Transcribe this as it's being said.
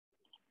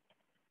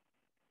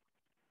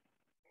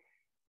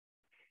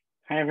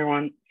Hi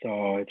everyone.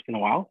 So it's been a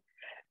while.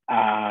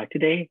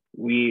 Today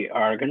we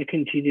are going to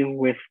continue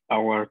with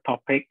our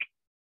topic.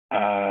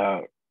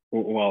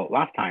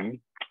 Last time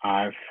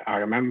I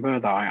remember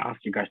that I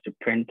asked you guys to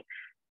print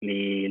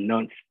the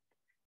notes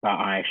that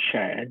I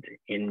shared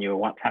in your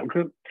WhatsApp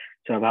group.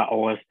 So that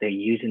was the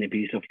use and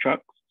abuse of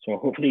drugs. So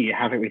hopefully you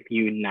have it with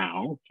you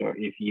now. So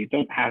if you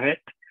don't have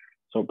it,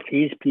 so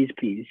please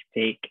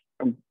take,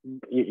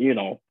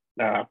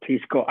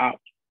 please go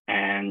out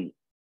and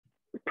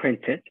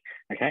print it.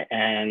 Okay,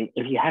 and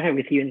if you have it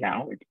with you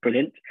now, it's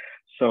brilliant.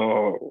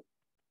 So,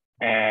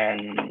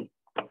 and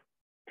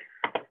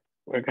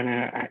we're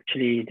gonna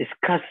actually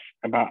discuss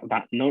about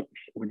that notes.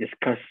 We'll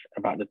discuss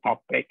about the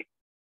topic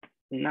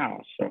now.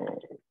 So,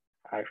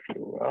 if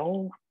you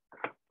will,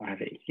 I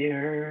have it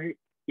here.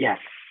 Yes.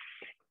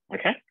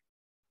 Okay.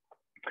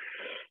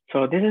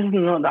 So this is the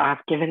note that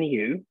I've given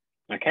you.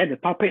 Okay, the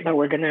topic that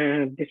we're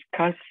gonna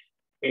discuss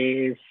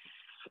is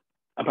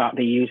about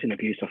the use and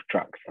abuse of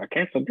drugs.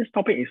 Okay, so this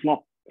topic is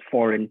not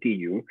foreign to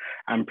you.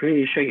 I'm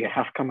pretty sure you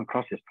have come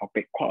across this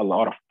topic quite a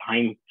lot of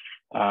time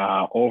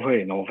over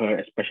and over,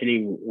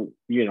 especially,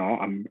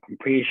 I'm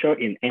pretty sure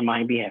in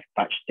MIB have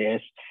touched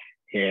this,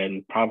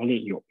 and probably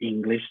your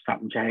English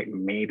subject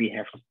maybe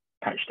have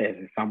touched this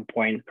at some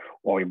point,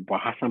 or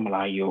Bahasa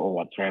Melayu or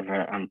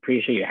whatsoever. I'm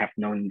pretty sure you have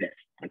known this,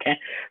 okay?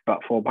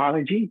 But for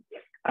biology,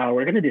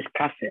 we're going to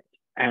discuss it,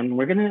 and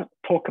we're going to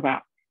talk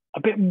about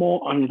a bit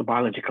more on the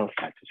biological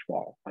side as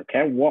well,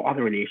 okay? What are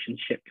the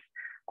relationships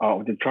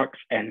of the drugs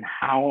and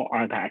how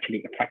are they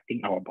actually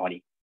affecting our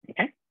body,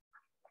 okay?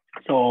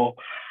 So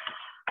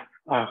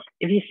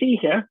if you see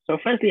here, so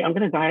firstly, I'm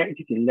going to direct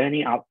you to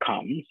learning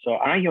outcomes. So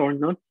are your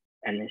notes,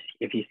 and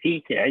if you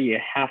see here, you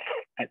have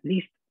at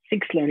least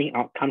 6 learning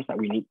outcomes that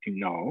we need to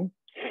know,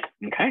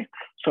 okay?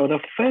 So the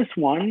first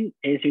one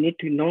is you need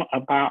to know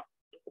about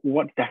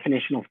what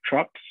definition of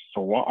drugs.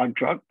 So what are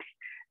drugs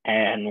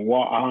and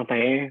what are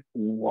they,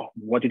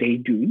 what do they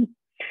do?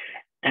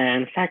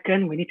 And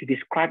second, we need to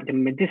describe the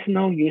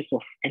medicinal use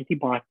of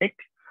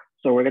antibiotics.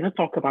 So we're going to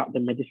talk about the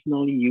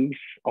medicinal use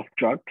of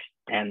drugs.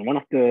 And one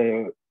of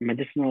the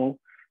medicinal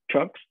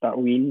drugs that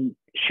we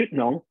should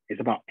know is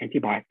about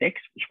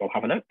antibiotics, which we'll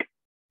have a look.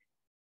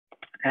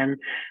 And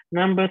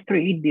number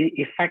 3, the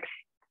effects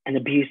and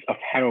abuse of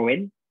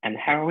heroin. And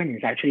heroin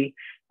is actually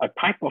a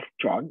type of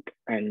drug,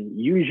 and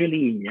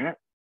usually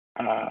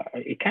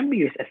it can be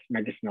used as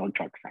medicinal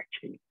drugs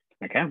actually.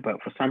 Okay,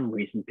 but for some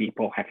reason,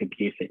 people have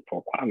abused it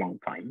for quite a long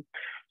time.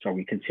 So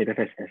we consider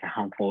this as a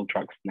harmful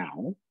drugs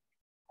now.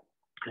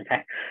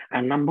 Okay,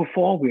 and number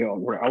 4,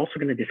 we're also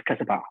going to discuss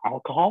about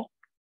alcohol.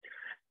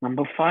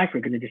 Number 5, we're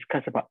going to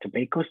discuss about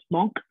tobacco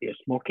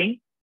smoking.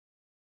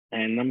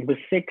 And number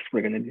 6,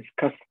 we're going to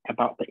discuss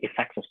about the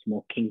effects of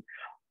smoking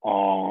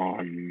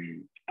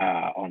on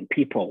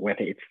people,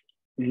 whether it's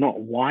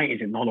not, why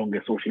is it no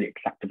longer socially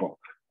acceptable.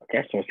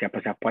 Okay, so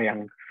siapa-siapa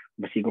yang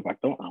bersigur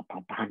batuk,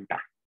 paham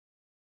tak?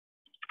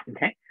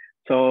 Okay,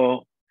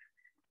 so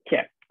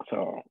yeah,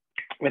 so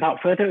without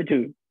further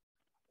ado,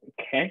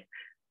 okay,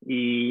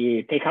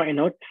 we take out your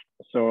notes.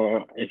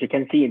 So as you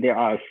can see, there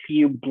are a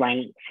few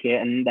blanks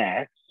here and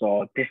there.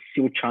 So this is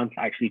your chance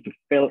actually to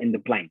fill in the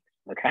blanks.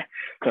 Okay,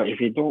 so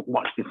if you don't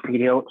watch this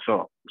video,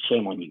 so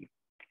shame on you,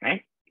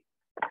 right?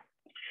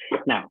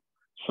 Now,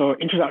 so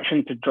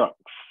introduction to drugs,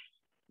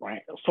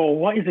 right? So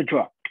what is a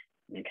drug?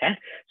 Okay,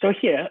 so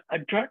here a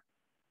drug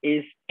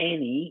is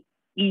any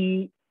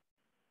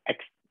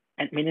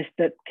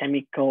administered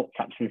chemical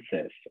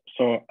substances.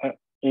 So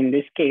in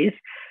this case,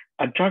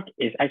 a drug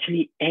is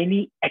actually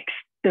any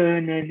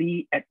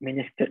externally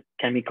administered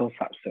chemical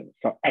substance.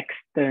 So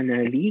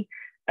externally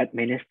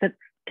administered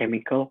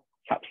chemical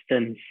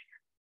substance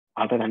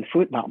other than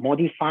food that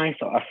modifies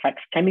or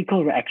affects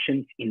chemical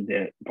reactions in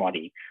the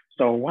body.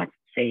 So what's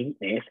saying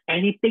is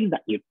anything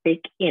that you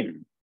take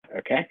in,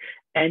 okay?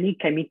 Any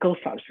chemical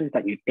substance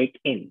that you take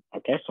in,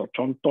 okay? So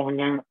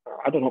contohnya,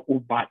 I don't know,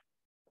 ubat,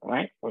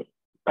 right? Or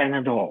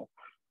Panadol,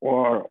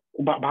 or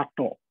ubat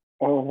batuk,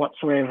 or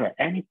whatsoever.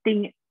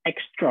 Anything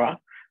extra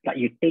that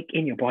you take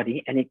in your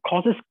body and it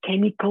causes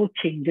chemical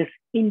changes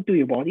into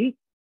your body,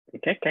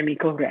 okay?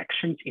 Chemical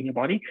reactions in your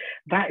body,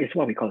 that is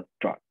what we call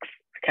drugs,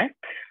 okay?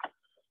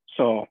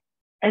 So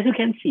as you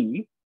can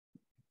see,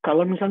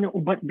 kalau misalnya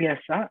ubat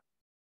biasa,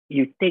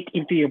 you take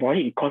into your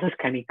body, it causes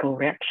chemical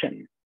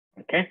reaction,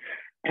 okay?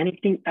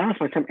 Anything else,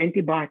 macam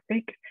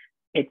antibiotic,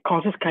 it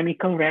causes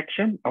chemical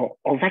reaction, or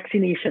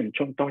vaccination,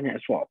 contohnya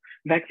as well.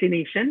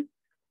 Vaccination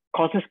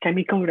causes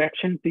chemical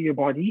reaction to your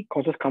body,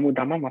 causes kamu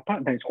demam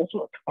apa, that is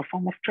also a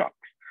form of drugs.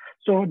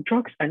 So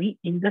drugs ani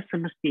indah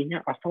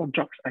semestinya asal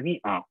drugs ani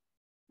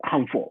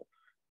harmful.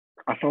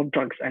 Asal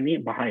drugs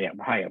ani bahaya.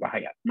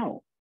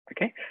 No.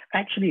 Okay,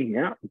 actually,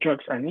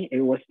 drugs ani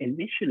it was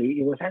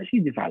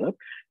actually developed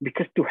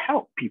because to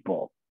help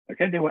people.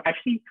 Okay, they were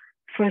actually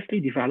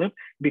firstly developed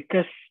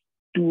because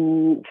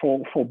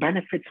for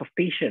benefits of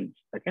patients.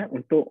 Okay,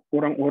 untuk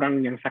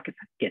orang-orang yang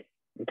sakit-sakit.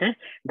 Okay,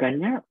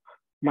 ganya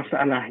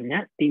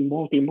masalahnya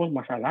timbul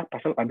masalah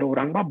pasal ada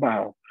orang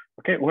babal.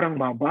 Okay, orang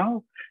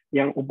babal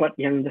yang ubat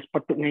yang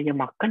sepatutnya ia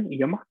makan,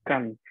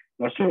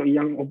 So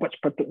yang ubat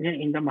sepatutnya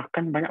Indah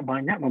makan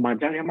banyak-banyak,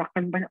 memajal yang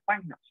makan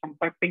banyak-banyak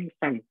sampai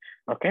pingsan,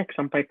 okay,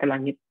 sampai ke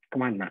langit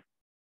kemana,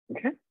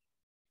 okay?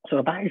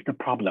 So that is the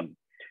problem,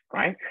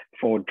 right?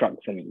 For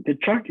drugs, I mean, the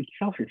drug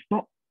itself is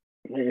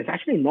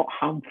actually not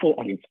harmful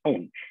on its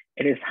own.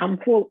 It is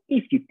harmful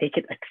if you take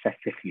it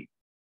excessively,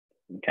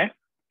 okay?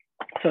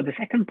 So the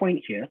second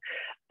point here,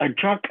 a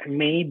drug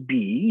may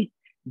be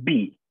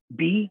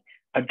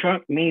a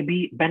drug may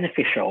be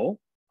beneficial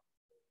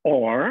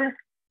or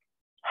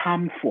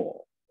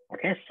harmful.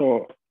 Okay,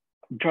 so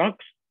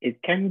drugs,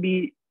 it can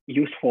be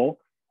useful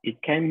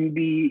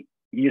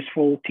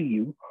to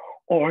you,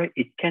 or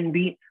it can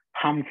be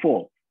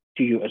harmful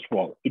to you as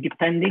well. It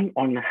depending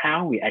on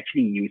how we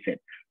actually use it.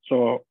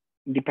 So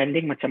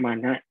depending macam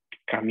mana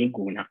kami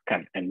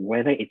gunakan and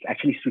whether it's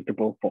actually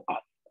suitable for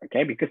us.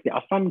 Okay, because there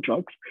are some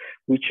drugs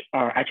which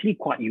are actually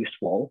quite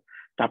useful,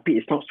 tapi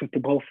it's not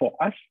suitable for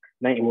us,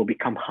 then it will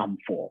become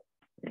harmful.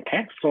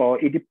 Okay, so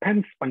it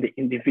depends on the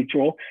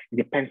individual, it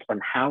depends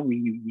on how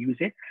we use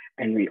it,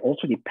 and it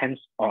also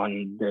depends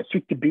on the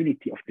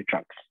suitability of the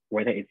drugs,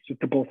 whether it's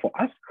suitable for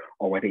us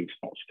or whether it's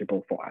not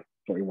suitable for us.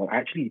 So it will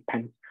actually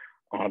depend,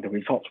 the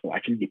results will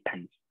actually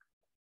depend.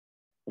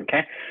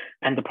 Okay,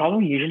 and the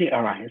problem usually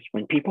arises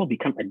when people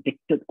become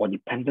addicted or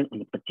dependent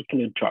on a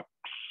particular drugs.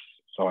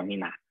 So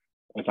Nina,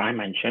 as I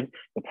mentioned,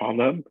 the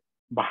problem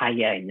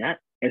bahayanya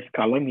is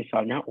kalau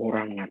misalnya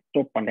orang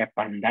itu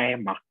pandai-pandai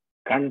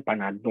makan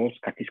panadol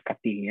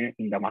sekati-sekatinya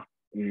in the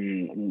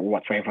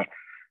whatsoever.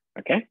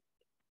 Okay,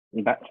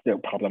 that's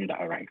the problem that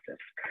arises.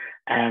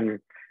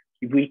 And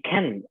we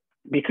can,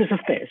 because of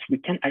this, we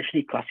can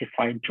actually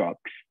classify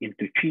drugs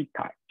into 3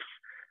 types.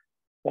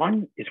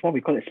 One is what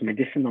we call as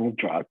medicinal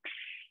drugs.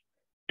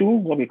 2,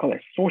 what we call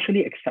as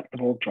socially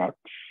acceptable drugs.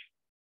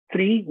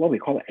 3, what we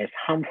call as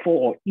harmful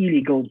or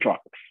illegal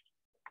drugs.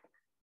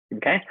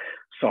 Okay,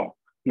 so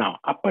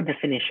now apa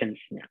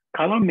definitionsnya?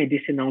 Kalau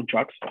medicinal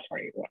drugs, oh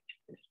sorry, what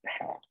is the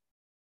hell?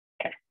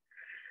 Okay,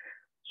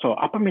 so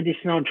apa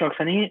medicinal drugs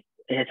ini?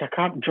 Ia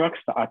cakap drugs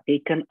that are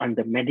taken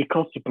under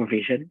medical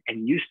supervision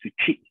and used to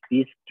treat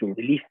disease, to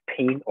relieve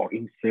pain or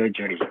in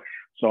surgery.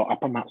 So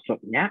apa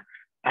maksudnya?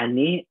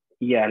 Ini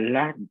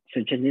ialah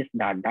sejenis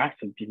dadah,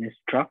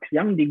 sejenis drugs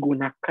yang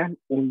digunakan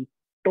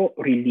untuk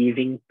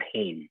relieving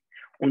pain,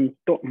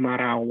 untuk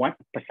merawat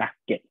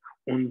pesakit,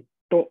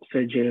 untuk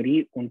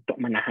surgery, untuk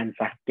menahan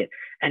sakit.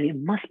 And it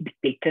must be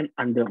taken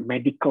under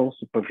medical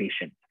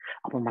supervision.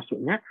 Apa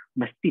maksudnya?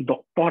 Mesti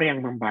doktor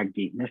yang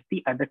membagi,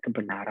 mesti ada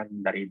kebenaran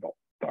dari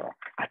doktor.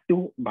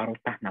 Itu baru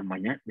tah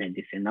namanya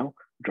medicinal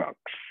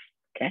drugs.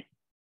 Okay.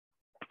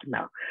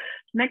 Now,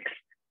 next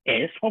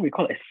is what we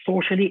call as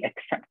socially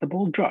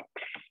acceptable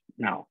drugs.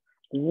 Now,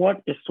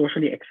 what is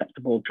socially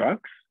acceptable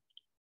drugs?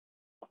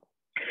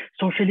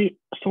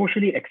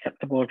 Socially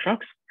acceptable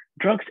drugs,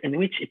 drugs in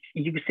which its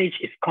usage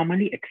is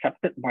commonly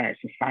accepted by a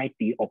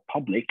society or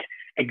public.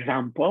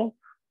 Example,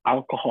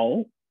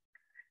 alcohol,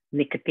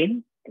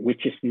 nicotine,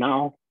 which is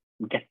now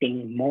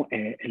getting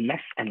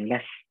less and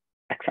less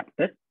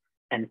accepted,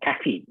 and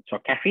caffeine. So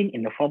caffeine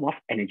in the form of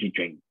energy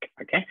drink.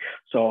 Okay,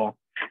 so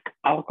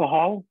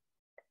alcohol,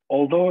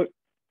 although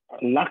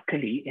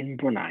luckily in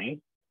Brunei,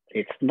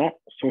 it's not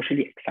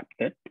socially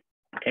accepted,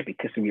 okay,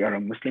 because we are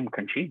a Muslim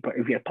country. But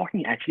if we are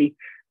talking actually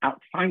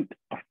outside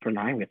of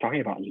Brunei, we're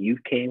talking about the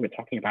UK, we're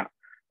talking about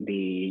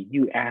the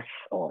US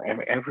or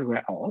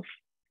everywhere else,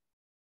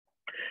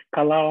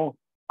 kalau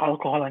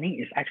alcohol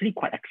is actually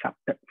quite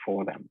accepted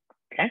for them,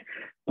 okay?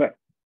 But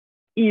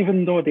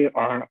even though they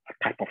are a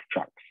type of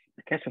drugs,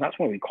 okay, so that's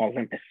why we call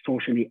them as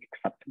socially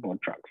acceptable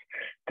drugs.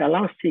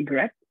 Kalau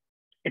cigarette,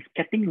 it's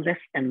getting less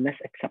and less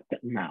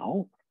accepted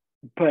now,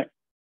 but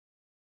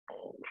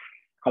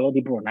kalau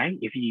di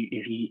Brunei, if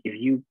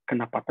you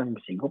kena patang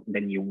bersirup,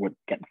 then you would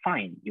get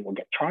fined, you will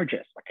get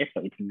charges. Okay,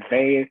 so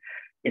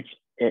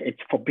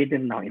it's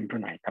forbidden now in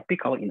Brunei. Tapi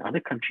kalau in other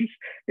countries,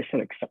 it's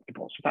still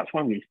acceptable. So that's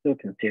why we still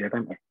consider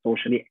them as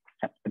socially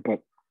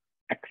acceptable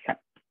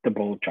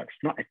drugs,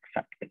 not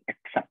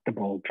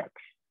acceptable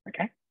drugs.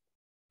 Okay.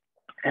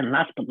 And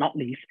last but not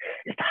least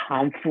is the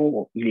harmful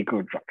or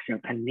illegal drugs.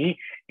 Yang ini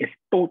is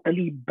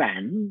totally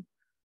banned,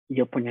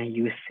 dia punya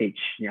usage,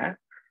 ya.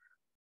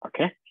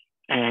 Okay.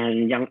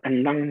 And yang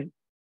enam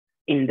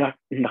indah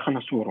kena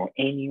suruh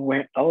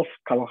anywhere else,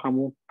 kalau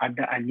kamu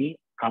ada ani,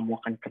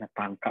 kamu akan kena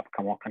tangkap,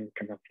 kamu akan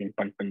kena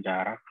simpan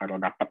penjara, kalau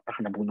dapat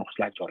kena bunuh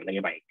selajur, lebih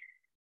baik.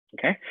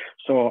 Okay,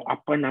 so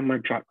apa nama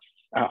drugs,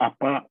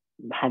 apa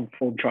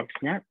harmful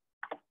drugsnya?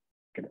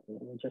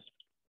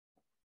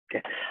 Okay,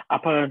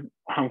 apa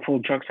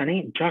harmful drugs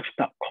ini? Drugs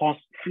that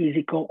cause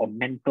physical or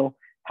mental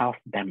health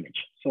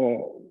damage.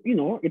 So, you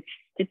know, it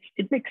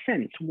makes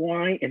sense.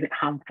 Why is it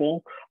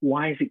harmful?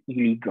 Why is it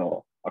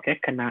illegal?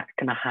 Okay, kena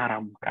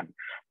haramkan.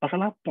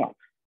 Pasal apa?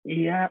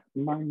 Ia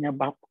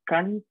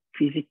menyebabkan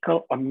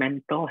physical or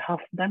mental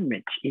health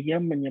damage.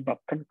 Ia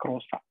menyebabkan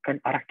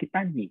kerosakan arah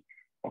kita ni.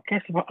 Okay,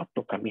 sebab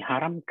itu kami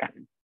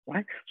haramkan.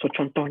 Right? So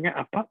contohnya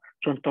apa?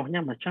 Contohnya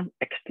macam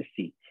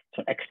ecstasy.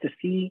 So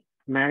ecstasy,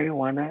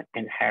 marijuana,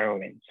 and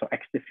heroin. So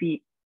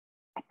ecstasy,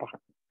 apa?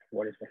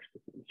 What is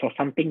ecstasy? So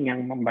something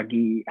yang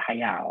membagi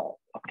hayal,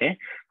 okay?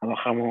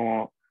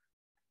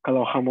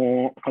 Kalau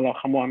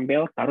kamu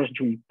ambil terus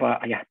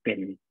jumpa ayah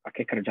pin,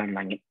 okay? Kerjaan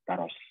langit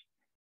terus,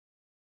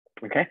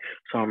 okay?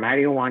 So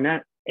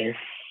marijuana is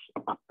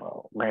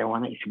apa?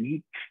 Marijuana is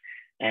weed,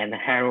 and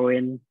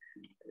heroin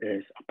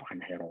is apa kan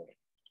heroin?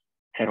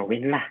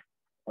 Heroin lah,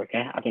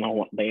 okay? I don't know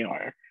what they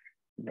are,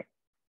 but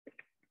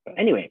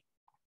anyway,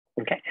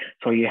 okay?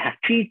 So you have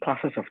 3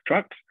 classes of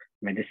drugs: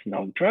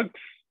 medicinal drugs,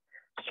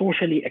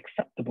 socially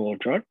acceptable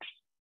drugs,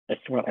 as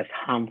well as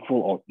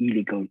harmful or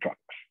illegal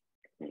drugs,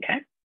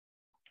 okay?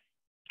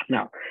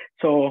 Now,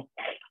 so,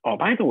 oh,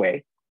 by the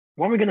way,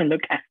 what we're going to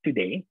look at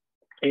today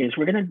is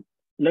we're going to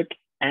look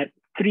at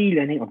 3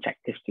 learning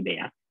objectives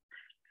today.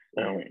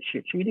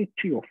 Should we do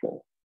 3 or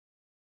 4?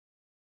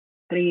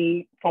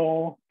 3,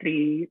 4,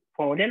 3,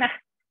 4, then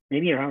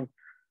maybe around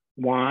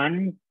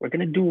 1, we're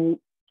going to do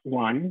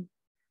 1,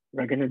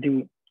 we're going to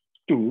do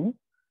 2,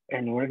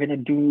 and we're going to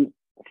do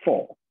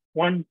 4.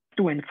 1,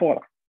 2, and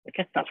 4.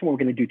 Okay, that's what we're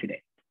going to do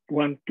today.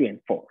 1, 2, and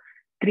 4.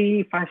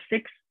 3, 5,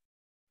 6.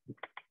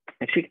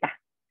 Next week.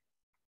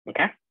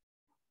 Okay.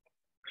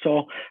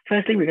 So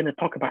firstly, we're going to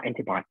talk about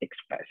antibiotics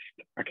first.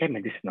 Okay,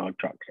 medicinal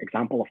drugs.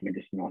 Example of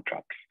medicinal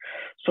drugs.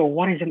 So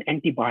what is an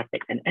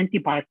antibiotic? An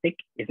antibiotic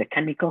is a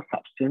chemical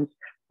substance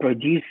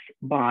produced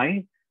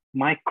by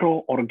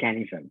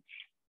microorganisms.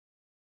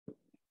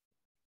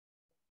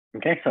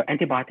 Okay, so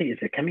antibiotic is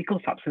a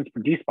chemical substance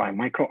produced by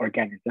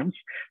microorganisms,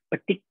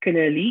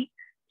 particularly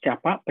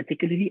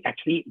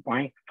actually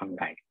by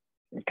fungi.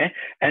 Okay,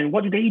 and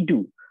what do they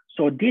do?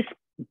 So these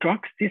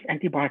drugs, these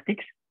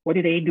antibiotics, what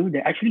do?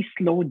 They actually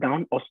slow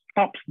down or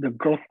stops the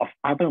growth of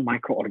other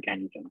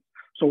microorganisms.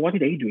 So what do?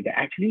 They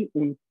actually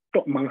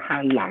untuk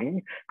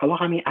menghalang, kalau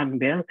kami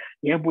ambil,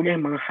 ia boleh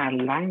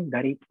menghalang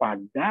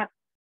daripada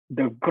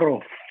the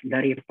growth,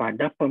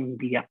 daripada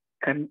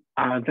pembiakan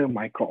other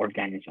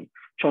microorganism.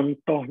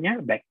 Contohnya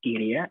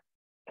bacteria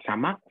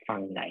sama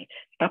fungi.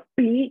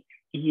 Tapi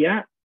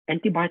ia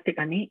antibiotik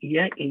ini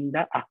ia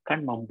tidak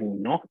akan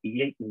membunuh,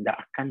 ia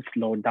tidak akan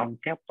slow down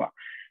siapa.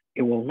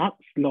 It will not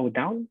slow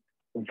down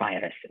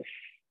viruses.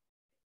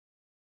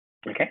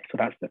 Okay, so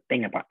that's the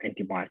thing about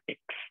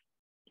antibiotics.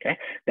 Okay,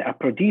 they are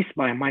produced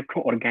by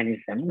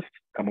microorganisms.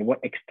 Kamu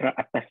buat extra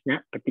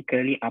atasnya,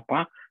 particularly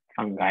apa?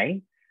 Fungi.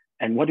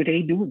 And what do?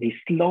 They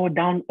slow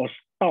down or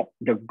stop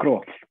the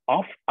growth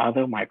of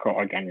other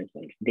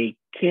microorganisms. They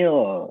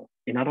kill.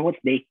 In other words,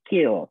 they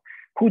kill.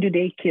 Who do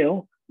they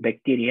kill?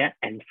 Bacteria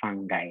and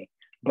fungi.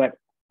 But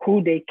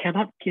who they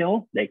cannot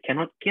kill? They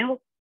cannot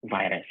kill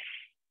virus.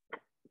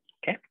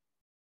 Okay.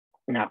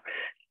 Now,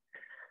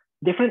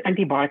 different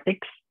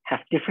antibiotics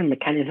have different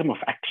mechanism of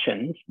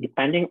actions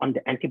depending on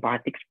the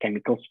antibiotic's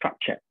chemical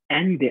structure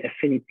and the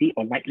affinity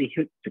or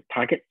likelihood to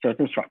target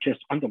certain structures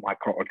on the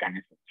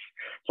microorganisms.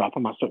 So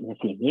apa maksudnya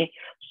sini?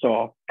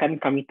 So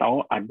kan kami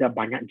tahu ada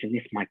banyak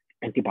jenis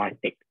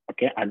antibiotik.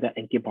 Okay, ada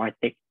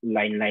antibiotik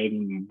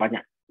lain-lain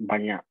banyak.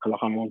 Kalau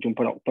kamu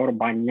jumpa doktor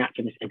banyak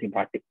jenis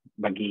antibiotik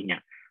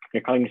baginya. Okay,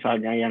 kalau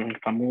misalnya yang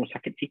kamu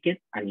sakit sikit,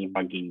 ini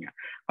baginya.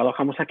 Kalau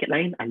kamu sakit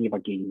lain, ini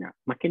baginya.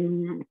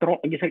 Makin teruk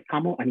lagi sakit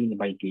kamu, ini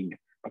baginya.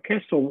 Okay,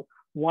 so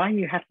why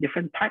you have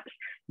different types?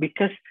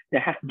 Because they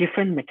have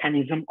different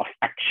mechanism of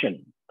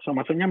action. So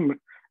maksudnya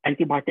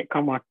antibiotik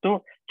kamu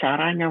itu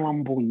caranya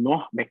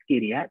membunuh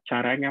bakteria,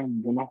 caranya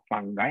membunuh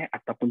fungi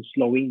ataupun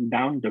slowing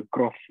down the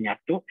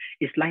growth-nya itu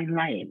is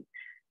lain-lain.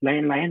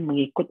 Lain-lain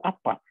mengikut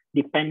apa?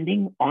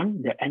 Depending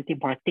on the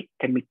antibiotic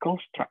chemical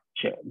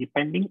structure,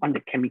 depending on the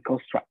chemical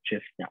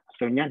structures-nya.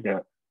 Maksudnya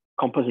the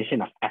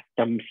composition of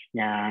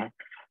atoms-nya,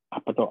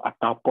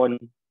 ataupun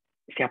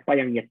siapa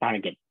yang dia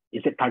target.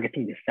 Is it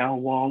targeting the cell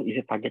wall?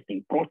 Is it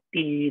targeting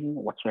protein?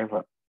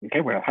 Whatsoever. Okay,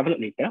 we'll have a look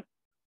later.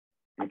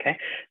 Okay,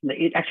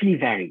 it actually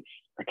varies.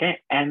 Okay,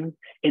 and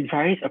it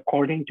varies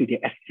according to the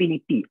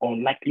affinity or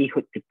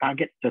likelihood to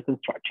target certain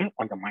structure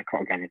on the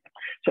microorganism.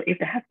 So if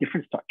they have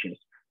different structures,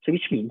 so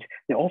which means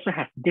they also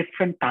have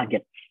different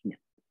targets.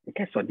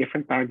 Okay, so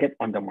different target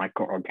on the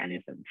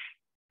microorganisms.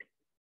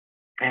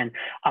 And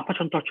apa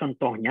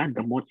contoh-contohnya,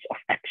 the modes of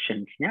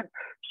actions-nya?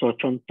 So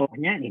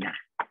contohnya ini nah.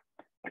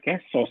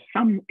 Okay, so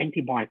some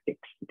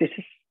antibiotics, this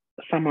is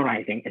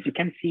summarizing, as you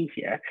can see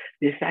here,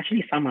 this is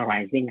actually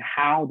summarizing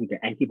how do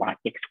the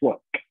antibiotics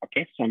work.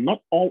 Okay, so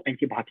not all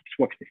antibiotics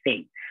work the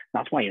same.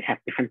 That's why you have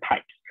different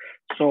types.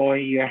 So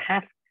you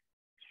have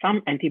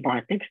some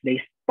antibiotics, they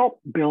stop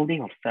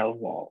building of cell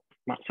wall.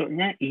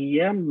 Maksudnya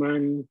ia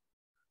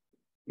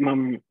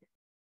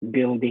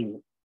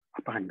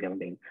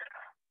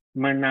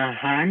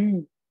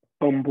menahan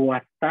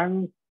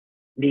pembuatan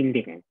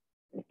dinding,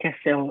 okay,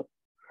 cell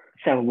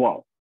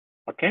wall.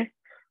 Okay,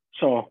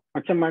 so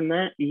macam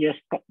mana ia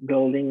stop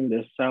building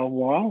the cell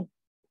wall?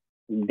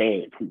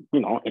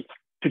 It's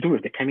to do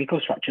with the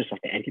chemical structures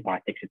of the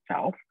antibiotics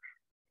itself,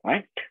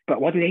 right? But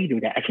what do?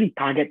 They actually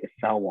target the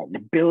cell wall, the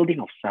building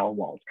of cell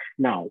walls.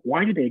 Now,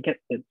 why do they get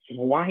it?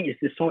 Why is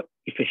this so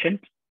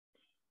efficient?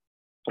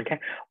 Okay,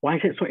 why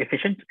is it so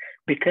efficient?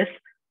 Because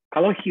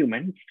kalau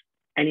humans,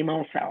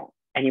 animal cell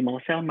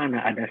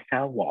mana ada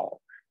cell wall.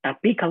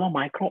 Tapi kalau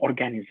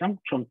microorganism,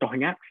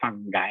 contohnya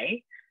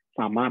fungi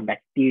sama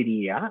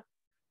bakteria,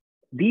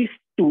 these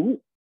two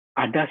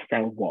ada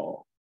cell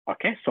wall.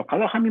 Okay, so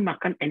kalau kami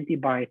makan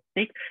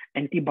antibiotik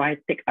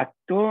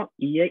itu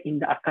ia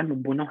tidak akan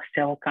membunuh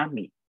sel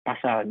kami.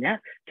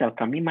 Pasalnya sel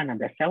kami mana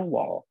ada cell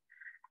wall,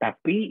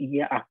 tapi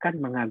ia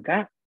akan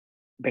mengagar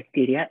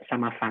bakteria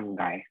sama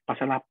fungi.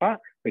 Pasal apa?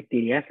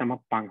 Bakteria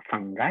sama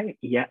fungi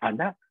ia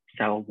ada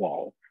cell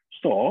wall.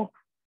 So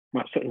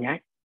maksudnya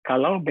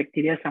kalau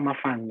bakteria sama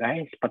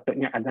fungi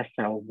sepatutnya ada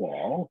cell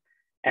wall,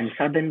 and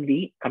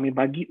suddenly kami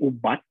bagi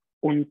ubat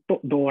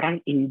untuk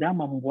dorang indah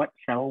membuat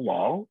cell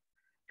wall,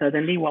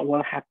 suddenly what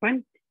will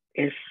happen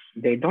is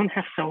they don't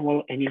have cell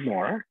wall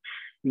anymore.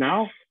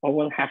 Now what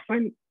will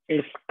happen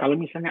is kalau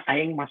misalnya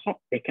air masuk,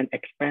 they can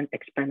expand,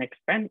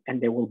 and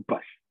they will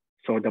burst.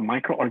 So the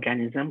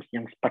microorganisms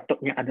yang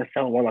sepatutnya ada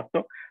cell wall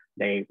itu,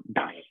 they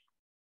die.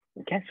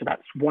 Okay, so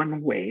that's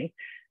one way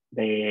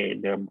the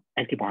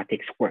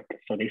antibiotics work.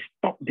 So they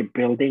stop the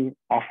building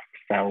of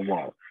cell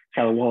wall.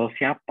 Cell wall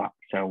siapa?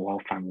 Cell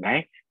wall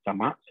fungi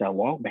sama cell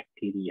wall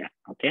bacteria.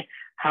 Okay,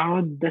 how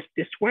does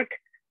this work?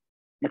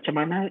 Macam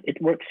mana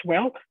it works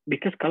well?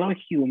 Because kalau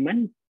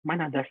human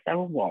mana ada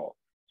cell wall,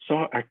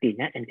 so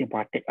artinya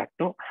antibiotik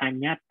itu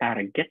hanya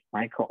target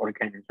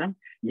microorganism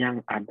yang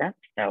ada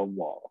cell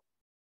wall.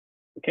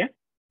 Okay,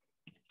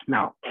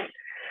 now,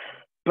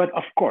 but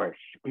of course,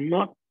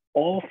 not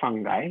all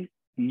fungi,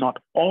 not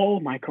all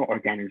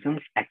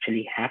microorganisms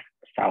actually have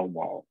cell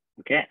wall.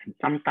 Okay, and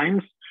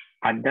sometimes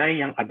ada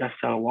yang ada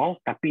cell wall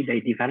tapi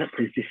they develop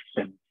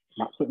resistance.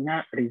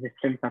 Maksudnya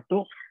resistance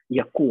itu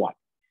ia kuat.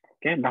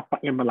 Okay,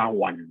 dapatnya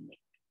melawan.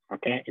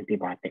 Okay,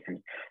 antibiotic.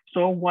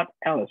 So what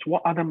else?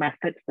 What other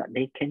methods that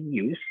they can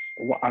use?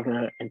 What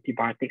other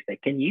antibiotics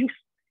they can use?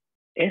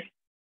 Is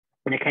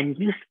they can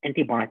use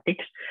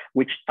antibiotics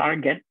which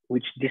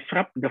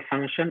disrupt the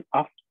function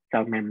of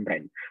cell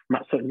membrane.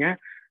 Maksudnya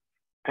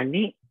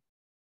ini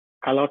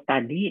kalau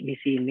tadi di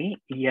sini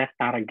ia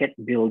target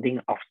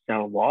building of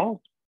cell wall,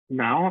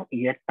 now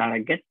ia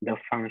target the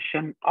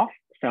function of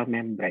cell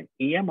membrane.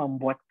 Ia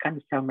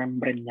membuatkan cell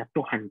membrane-nya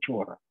tuh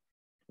hancur.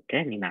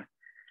 Okay, Nina.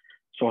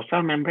 So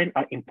cell membrane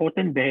are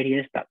important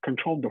barriers that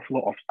control the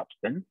flow of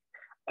substance.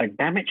 A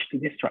damage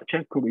to this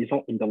structure could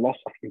result in the loss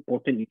of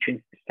important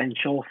nutrients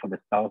essential for the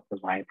cell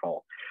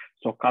survival.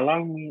 So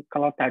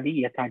kalau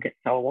tadi ia target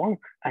cell wall,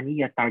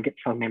 ini ia target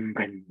cell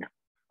membrane-nya.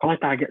 Kalau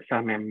target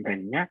cell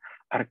membrane-nya,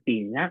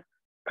 artinya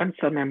kan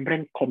cell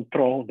membrane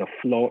control the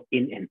flow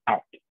in and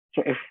out.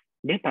 So if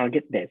they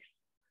target this,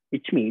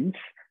 which means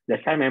the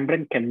cell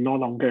membrane can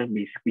no longer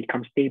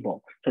become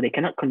stable. So they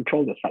cannot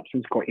control the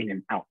substance go in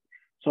and out.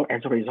 So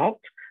as a result,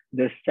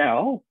 the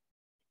cell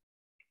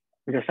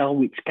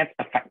which gets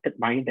affected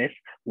by this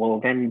will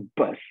then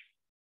burst.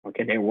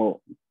 Okay, they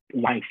will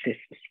lysis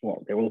as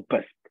well. They will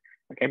burst.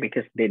 Okay,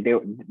 because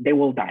they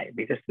will die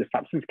because the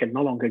substance can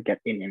no longer get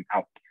in and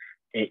out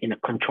in a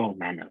controlled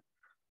manner.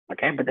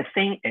 Okay, but the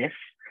thing is,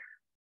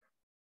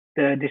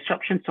 the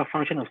disruptions of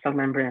function of cell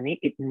membrane,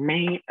 it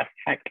may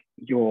affect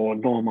your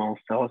normal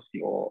cells,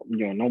 your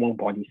normal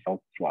body cells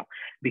as well,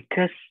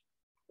 because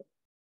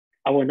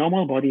our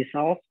normal body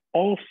cells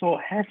also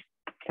has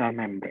cell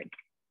membrane.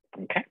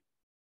 Okay,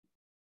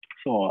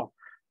 so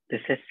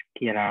this is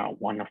kira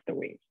one of the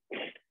ways.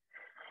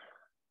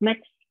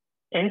 Next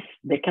is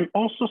they can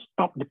also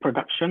stop the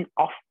production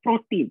of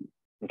protein.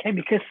 Okay,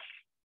 because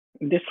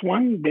this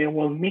one, they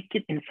will make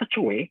it in such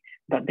a way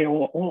that they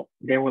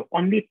will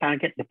only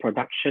target the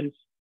productions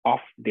of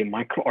the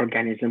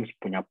microorganisms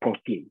punya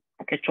protein.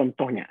 Okay,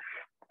 contohnya,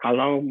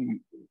 kalau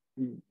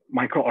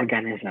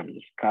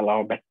microorganisms,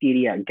 kalau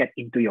bacteria get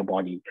into your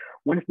body,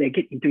 once they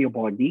get into your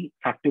body,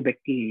 satu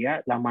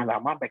bacteria,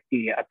 lama-lama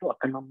bacteria itu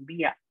akan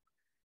membiak.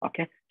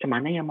 Okay, macam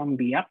mana yang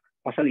membiak?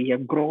 Pasal ia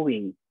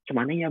growing. Macam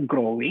mana ia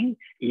growing?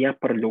 Ia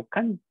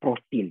perlukan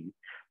protein.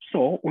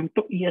 So,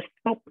 untuk ia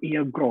stop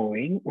ia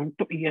growing,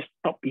 untuk ia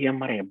stop ia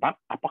merebak,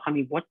 apa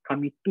kami buat?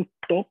 Kami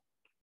tutup,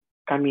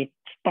 kami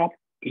stop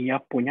ia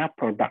punya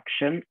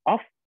production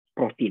of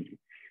protein.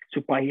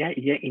 Supaya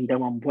ia indah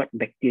membuat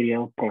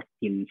bacterial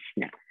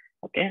proteins-nya.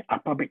 Okay,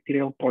 apa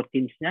bacterial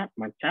proteins-nya?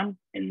 Macam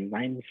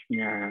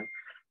enzymes-nya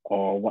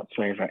or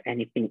whatsoever,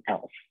 anything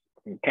else.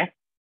 Okay,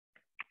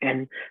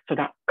 and so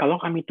that kalau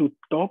kami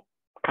tutup,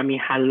 kami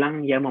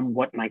halang ia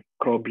membuat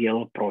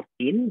microbial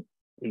protein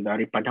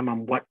daripada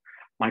membuat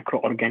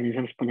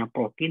microorganisms punya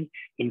protein,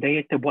 indah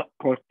ia terbuat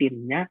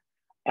proteinnya,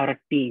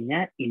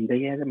 artinya indah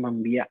ia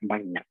membiak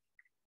banyak.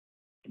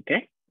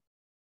 Okay.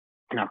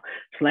 Now,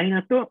 selain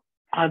itu,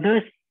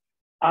 other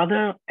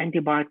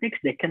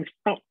antibiotics, they can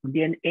stop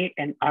DNA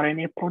and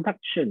RNA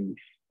productions.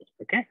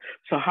 Okay.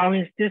 So how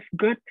is this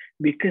good?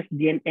 Because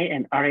DNA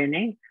and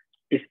RNA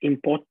is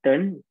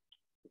important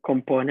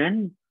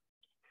component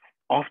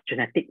of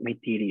genetic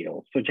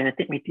material. So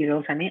genetic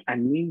materials ini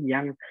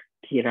yang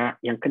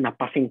kena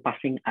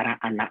pasing-pasing arah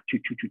anak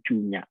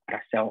cucu-cucunya,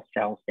 arah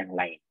sel-sel yang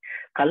lain.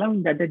 Kalau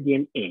tidak ada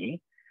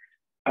DNA,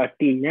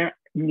 artinya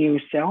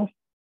new cells,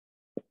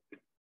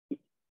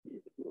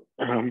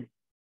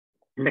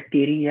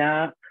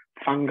 bacteria,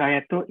 fungi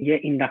itu ia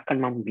indahkan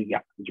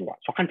membiak juga.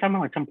 So kan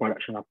sama macam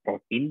production of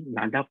protein,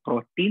 nada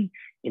protein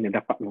ini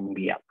dapat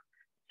membiak.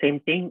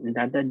 Same thing,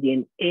 nada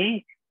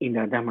DNA ini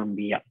dapat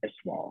membiak as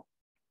well.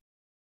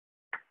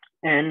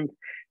 And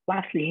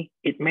lastly,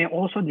 it may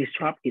also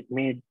disrupt, it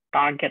may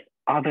target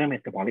other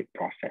metabolic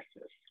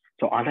processes.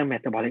 So other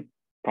metabolic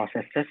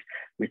processes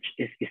which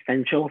is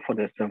essential for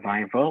the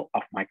survival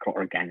of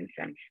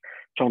microorganisms.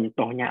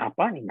 Contohnya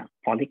apa?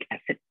 Folic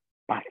acid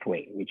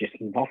pathway, which is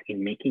involved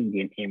in making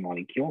DNA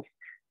molecules,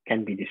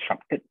 can be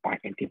disrupted by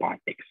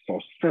antibiotics.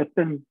 So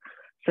certain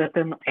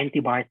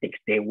antibiotics,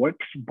 they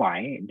works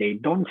by,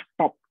 they don't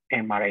stop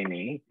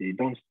mRNA, they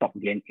don't stop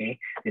DNA,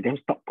 they don't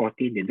stop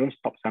protein, they don't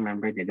stop cell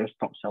membrane, they don't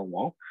stop cell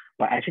wall,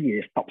 but actually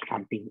they stop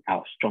something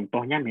else.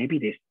 Contohnya, maybe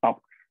they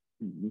stop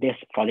this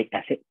folic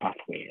acid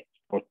pathway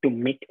or to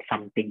make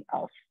something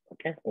else,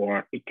 okay?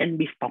 Or it can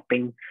be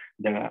stopping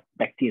the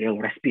bacterial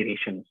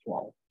respiration as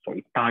well. So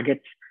it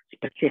targets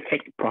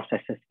specific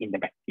processes in the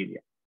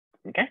bacteria,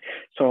 okay?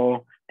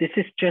 So this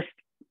is just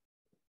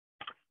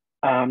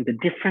the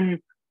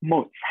different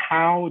modes.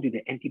 How do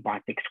the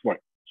antibiotics work?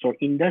 So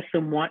in the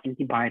semua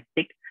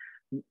antibiotic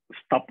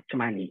stop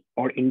semani,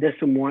 or in the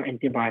semua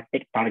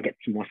antibiotic target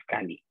semua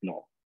sekali?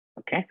 No,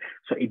 okay?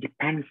 So it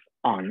depends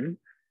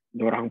on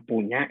dorang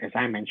punya, as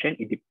I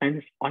mentioned, it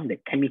depends on the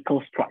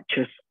chemical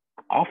structures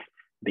of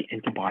the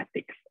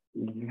antibiotics.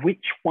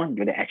 Which one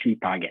do they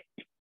actually target?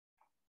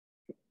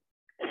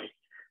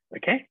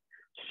 Okay,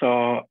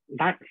 so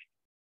that's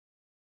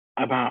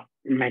about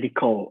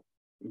medicinal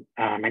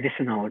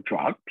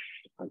drugs,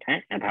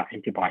 okay, about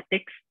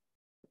antibiotics.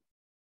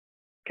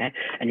 Okay,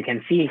 and you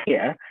can see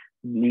here,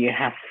 you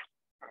have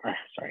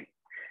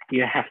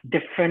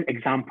different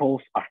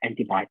examples of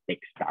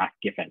antibiotics that are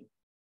given.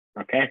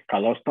 Okay,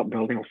 kalau stop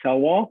building of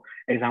cell wall,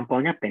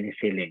 examplenya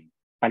penicillin,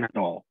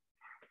 Panadol.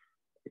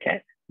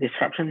 Okay,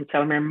 disruption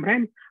cell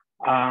membrane,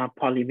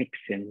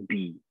 polymyxin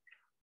B.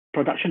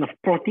 Production of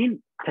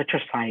protein,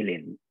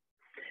 tetracycline.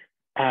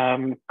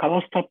 Kalau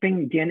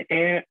stopping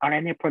DNA,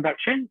 RNA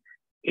production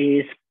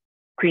is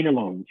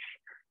quinolones.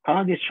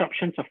 Kalau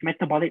disruptions of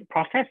metabolic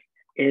process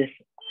is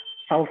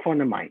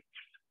sulfonamides.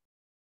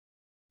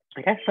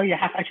 Okay, so you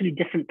have actually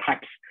different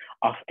types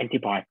of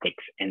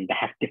antibiotics and they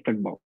have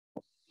different modes.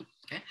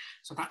 Okay,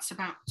 so that's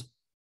about,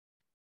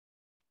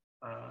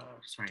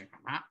 sorry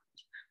about that.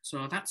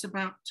 So that's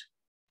about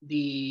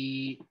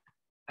the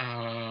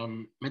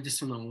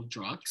medicinal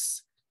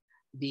drugs.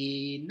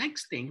 The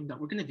next thing that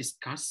we're going to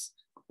discuss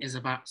is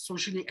about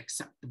socially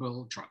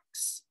acceptable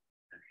drugs.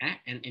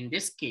 Okay, and in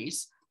this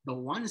case, the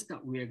ones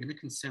that we are going to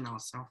concern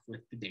ourselves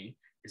with today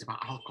is about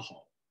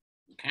alcohol.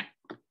 Okay,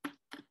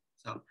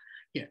 so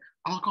here,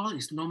 alcohol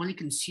is normally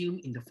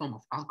consumed in the form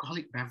of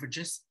alcoholic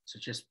beverages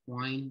such as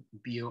wine,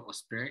 beer, or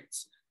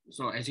spirits.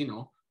 So as you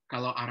know,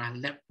 kalau arah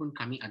lab pun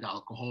kami ada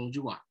alcohol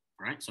juga,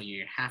 right? So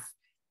you have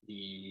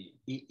the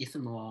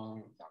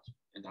ethanol,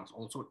 that's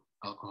also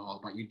alcohol,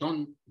 but you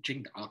don't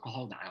drink the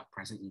alcohol that are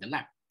present in the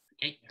lab.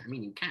 Okay, I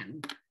mean you can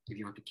if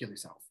you want to kill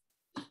yourself.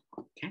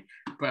 Okay,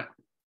 but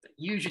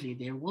usually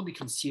they will be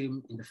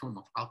consumed in the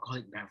form of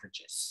alcoholic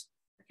beverages.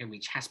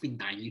 Which has been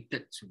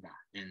diluted to that,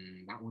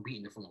 and that will be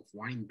in the form of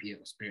wine, beer,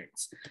 or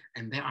spirits,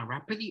 and they are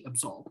rapidly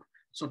absorbed.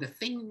 So the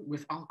thing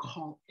with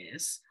alcohol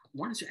is,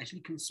 once you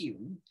actually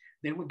consume,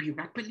 they will be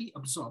rapidly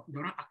absorbed.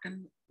 Diorang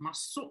akan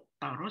masuk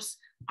terus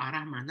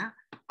arah mana?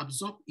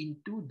 Absorb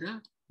into the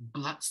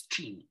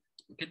bloodstream.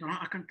 Okay,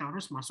 diorang akan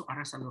terus masuk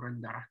arah saluran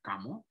darah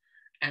kamu,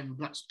 and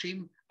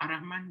bloodstream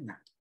arah mana?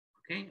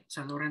 Okay,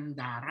 saluran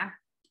darah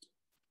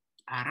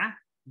arah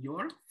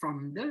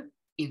from the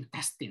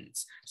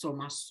intestines. So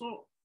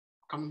masuk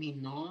kamu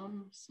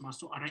minum,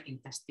 masuk arah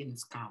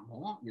intestines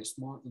kamu, your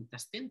small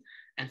intestine,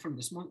 and from the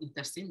small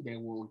intestine, they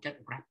will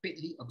get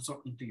rapidly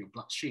absorbed into your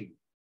bloodstream.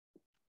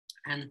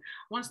 And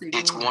once they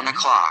go, it's 1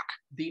 o'clock.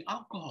 The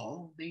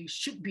alcohol, they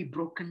should be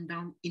broken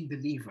down in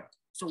the liver.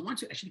 So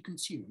once you actually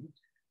consume,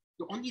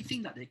 the only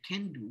thing that they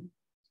can do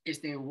is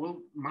they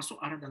will masuk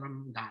arah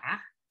dalam darah,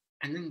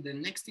 and then the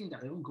next thing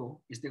that they will go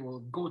is they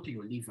will go to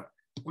your liver.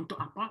 Untuk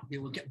apa? They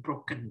will get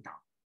broken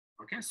down.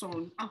 Okay, so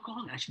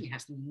alcohol actually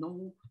has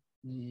no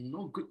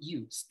good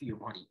use to your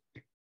body.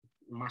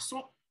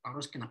 Masuk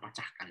harus kena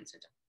pecahkan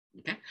saja.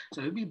 Okay,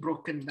 so it will be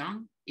broken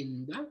down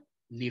in the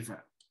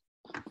liver.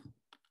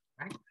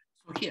 Right.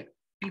 So here,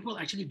 people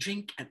actually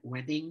drink at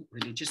wedding,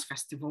 religious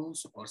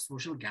festivals, or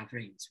social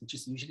gatherings, which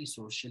is usually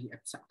socially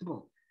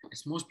acceptable,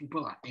 as most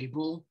people are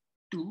able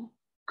to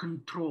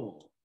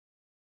control,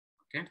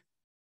 okay,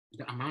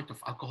 the amount of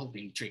alcohol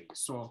they drink.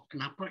 So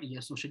kenapa ia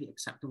socially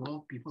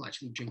acceptable? People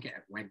actually drink it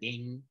at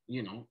wedding,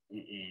 you know,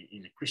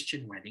 in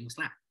Christian weddings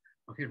lah.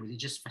 Okay,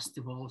 religious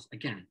festivals,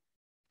 again,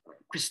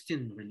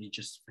 Christian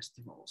religious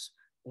festivals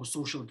or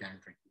social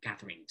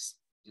gatherings,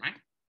 right?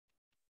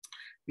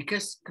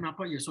 Because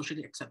kenapa you're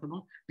socially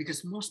acceptable?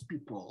 Because most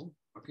people,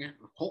 okay,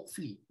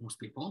 hopefully most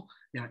people,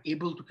 they are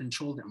able to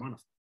control the amount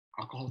of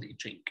alcohol they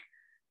drink.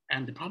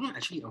 And the problem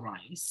actually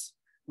arises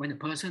when a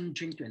person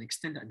drinks to an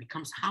extent that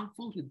becomes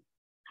harmful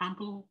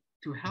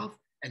to health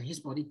and his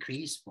body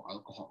craves for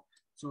alcohol.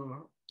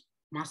 So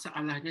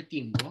masalahnya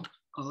timbul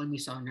kalau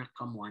misalnya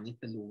kamu ini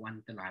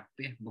teluan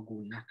terlapih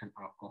menggunakan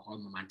alkohol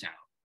memajal.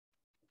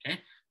 Okay?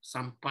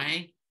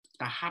 Sampai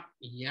tahap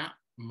ia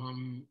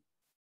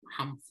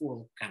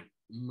harmfulkan,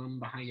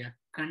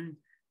 membahayakan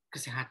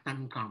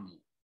kesehatan kamu.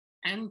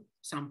 And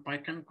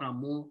sampaikan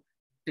kamu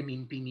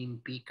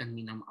termimpi-mimpikan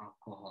minum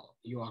alkohol.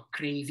 You are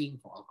craving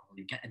for alcohol.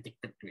 You get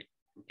addicted to it.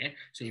 Okay?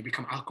 So you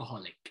become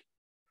alcoholic.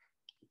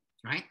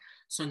 Right?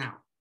 So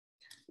now,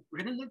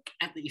 we're going to look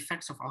at the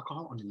effects of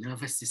alcohol on the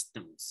nervous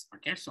systems.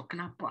 Okay, so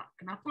kenapa?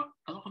 Kenapa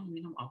kalau kamu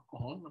minum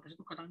alkohol, lepas itu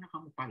kadangnya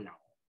kamu palau,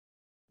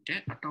 okay?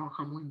 Atau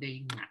kamu tidak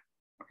ingat,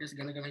 okay?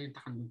 Segala-galanya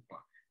takkan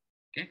lupa,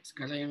 okay?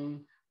 Segala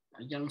yang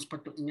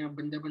sepatutnya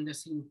benda-benda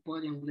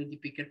simple yang boleh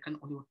dipikirkan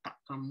oleh otak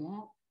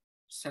kamu,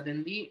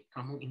 suddenly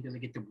kamu tidak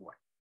lagi terbuat,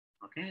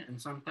 okay? And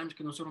sometimes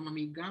kena suruh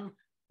memegang,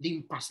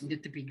 limpas,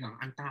 tidak terpegang,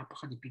 entah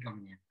apakah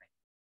dipegangnya,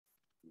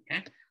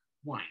 okay?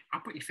 Why?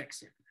 Apa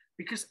efeknya?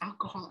 Because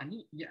alcohol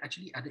ini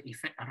actually ada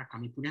efek arah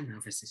kami punya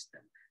nervous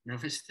system.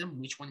 Nervous system,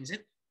 which one is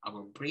it?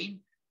 Our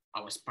brain,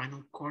 our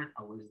spinal cord,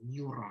 our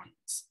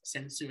neurons,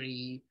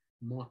 sensory,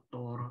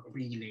 motor,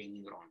 relay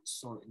neurons.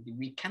 So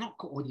we cannot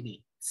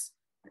coordinate.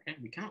 Okay,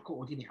 we cannot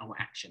coordinate our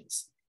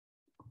actions.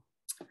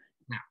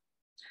 Now,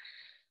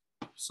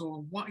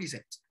 so what is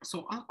it?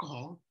 So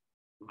alcohol.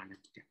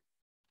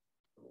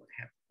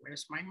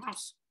 Where's my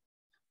mouse?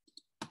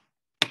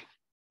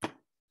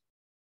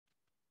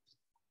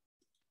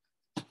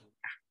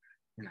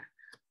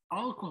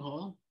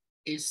 Alcohol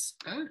is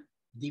a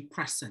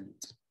depressant.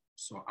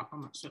 So apa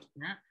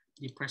maksudnya?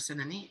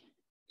 Depressant ini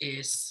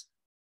is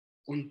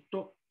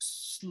untuk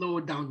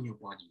slow down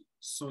your body.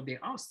 So there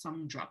are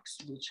some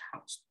drugs which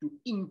helps to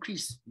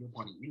increase your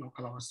body. You know,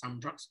 kalau some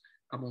drugs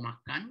kamu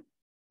makan,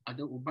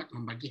 ada ubat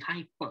membagi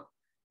hyper.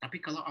 Tapi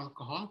kalau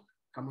alkohol,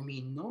 kamu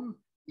minum,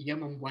 ia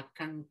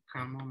membuatkan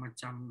kamu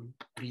macam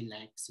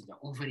relax,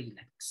 over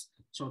relax.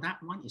 So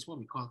that one is what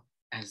we call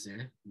as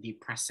a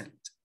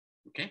depressant.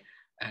 Okay.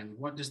 And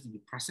what does the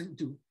depressant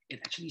do? It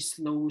actually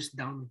slows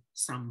down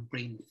some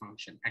brain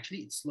function.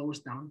 Actually, it slows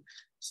down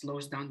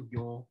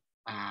your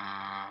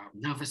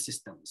nervous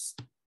systems.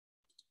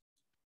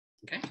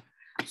 Okay,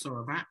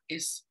 so that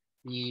is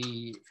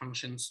the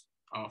functions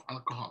of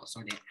alcohol.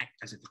 So they act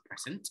as a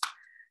depressant,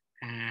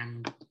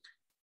 and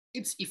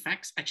its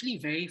effects actually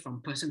vary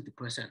from person to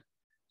person.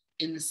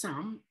 In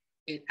some,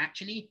 it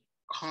actually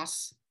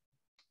causes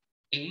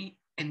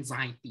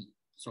anxiety.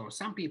 So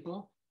some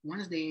people,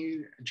 once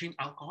they drink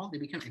alcohol, they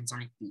become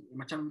anxiety,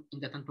 macam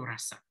indah tentu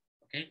rasa,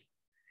 okay?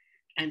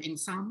 And in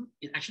some,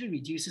 it actually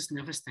reduces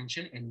nervous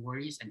tension and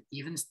worries and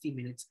even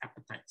stimulates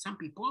appetite. Some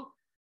people,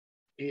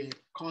 it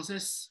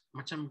causes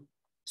macam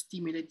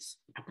stimulates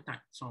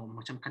appetite, so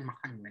macam kan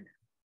makan,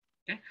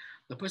 okay?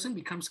 The person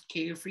becomes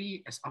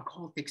carefree as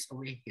alcohol takes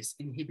away his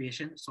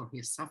inhibition, so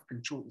his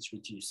self-control is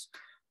reduced.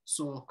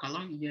 So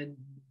kalau ia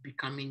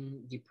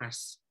becoming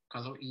depressed,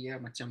 kalau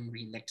ia macam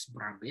relax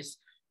berhabis,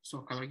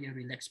 so kalau dia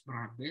relax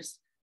berhabis,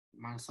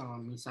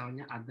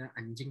 misalnya ada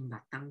anjing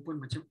datang pun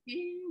macam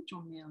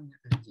comelnya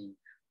anjing.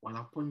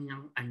 Walaupun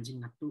yang anjing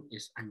itu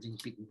is anjing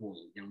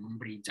pitbull yang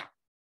memberi jak.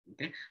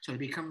 Okay, so it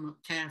become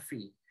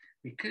carefree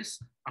because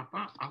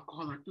apa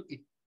alcohol itu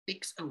it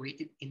takes away,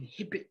 it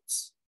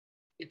inhibits,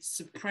 it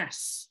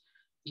suppress,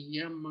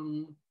 ia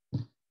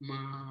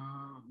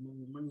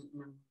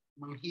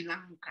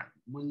menghilangkan,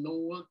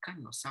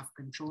 melowerkan your self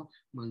control,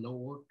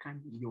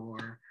 melowerkan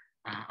your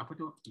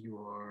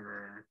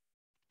your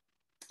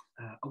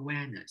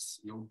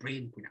awareness, your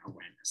brain punya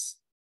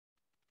awareness.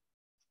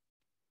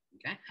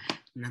 Okay,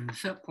 and then the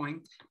third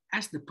point,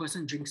 as the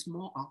person drinks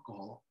more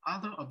alcohol,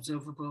 other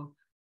observable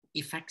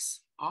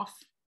effects of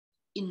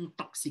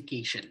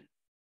intoxication.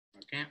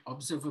 Okay,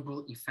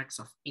 observable effects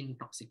of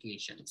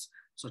intoxications.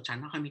 So,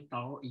 cara kami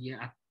tahu ia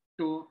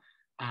atau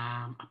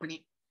apa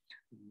ni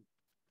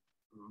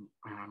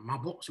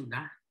mabuk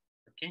sudah.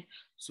 Okay,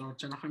 so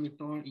cara kami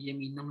tahu ia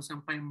minum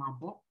sampai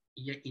mabuk,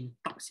 ia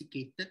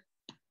intoxicated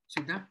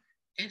sudah,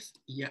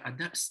 ia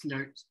ada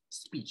slurred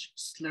speech.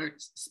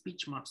 Slurred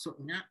speech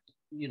maksudnya,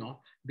 you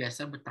know,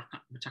 biasa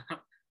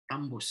bercakap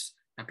tambus.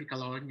 Tapi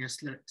kalau orangnya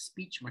slurred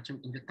speech macam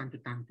indah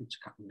tantu-tantu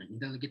cakapnya,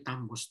 indah lagi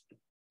tambus tu.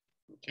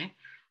 Okay.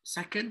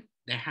 Second,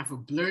 they have a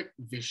blurred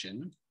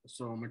vision.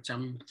 So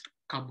macam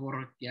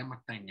kabur dia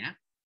matanya.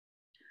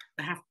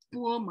 They have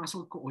poor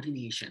muscle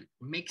coordination,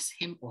 makes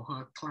him or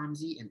her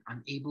clumsy and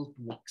unable to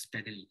walk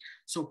steadily.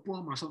 So poor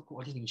muscle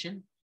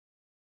coordination.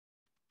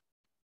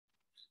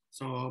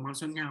 So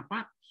maksudnya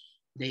apa?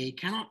 They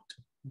cannot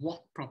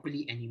walk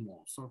properly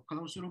anymore. So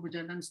kalau suruh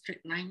berjalan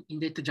straight line,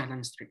 indah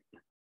terjalan straight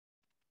line.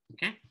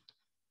 Okay?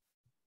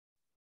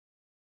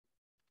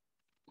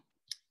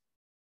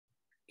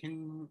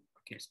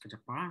 Okay,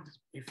 sekejap ah.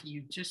 If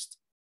you just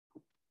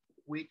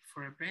wait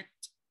for a bit.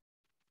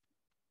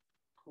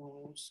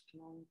 Pause,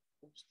 can I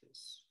post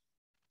this?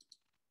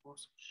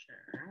 Pause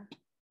share.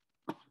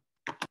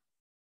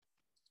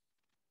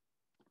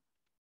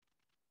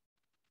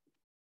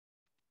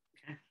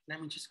 Okay,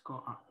 let me just go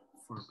up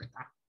for a bit.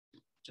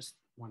 Just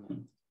 1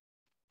 minute.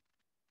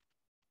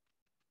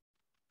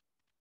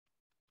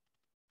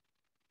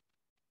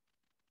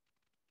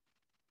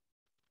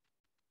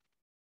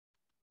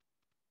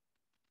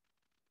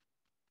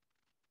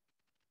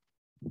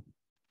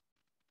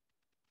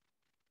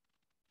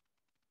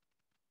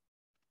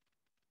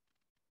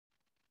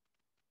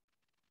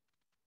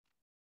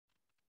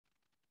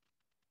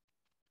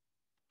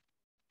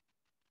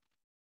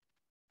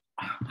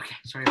 Okay,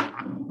 sorry about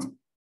that.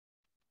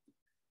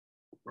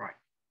 Right.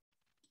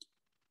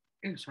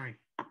 Oh, sorry.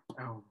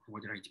 Oh,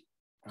 what did I do?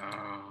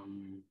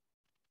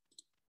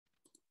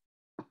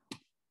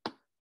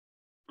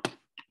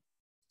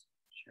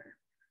 Sure.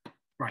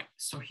 Right,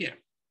 so here,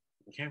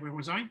 okay, where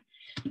was I?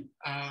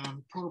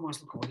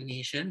 Pro-muscle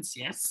coordinations,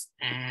 yes.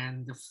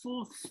 And the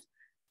fourth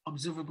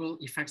observable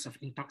effects of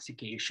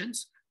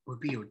intoxications would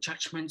be your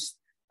judgments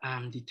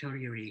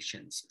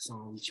deteriorations.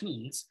 So which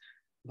means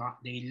that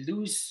they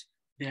lose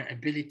their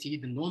ability,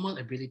 the normal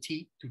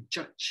ability to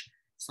judge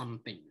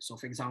something. So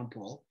for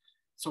example,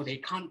 so they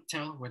can't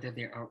tell whether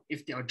they are,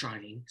 if they are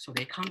driving, so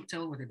they can't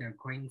tell whether they're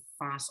going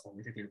fast or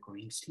whether they're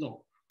going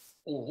slow.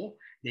 Or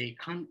they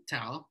can't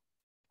tell,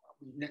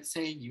 let's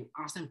say you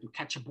ask them to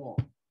catch a ball,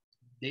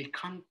 they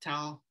can't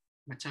tell,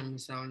 macam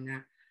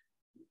misalnya,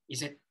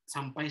 is it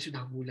sampai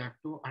sudah bulat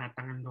tu arah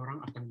tangan dorang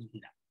atau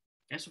tidak.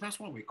 Okay, so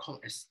that's what we call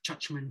as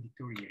judgment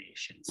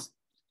deteriorations.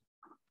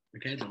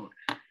 Okay,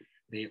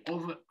 they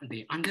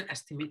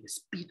underestimate the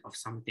speed of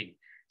something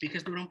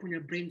because dorang punya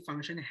brain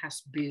function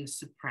has been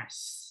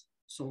suppressed.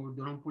 So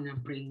dorang punya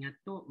brainnya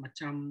tu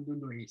macam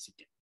dundoi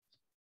sikit.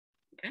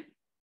 Okay.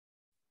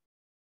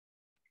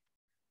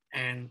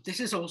 And this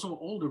is also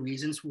all the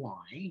reasons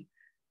why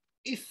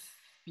if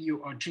you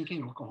are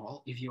drinking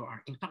alcohol, if you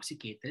are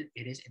intoxicated,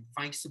 it is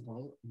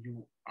advisable,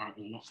 you are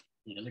not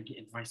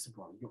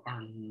advisable, you're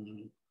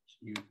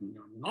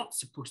not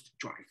supposed to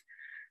drive.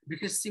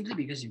 Simply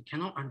because you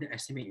cannot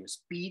underestimate your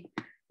speed,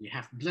 you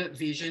have blurred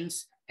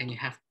visions, and you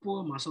have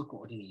poor muscle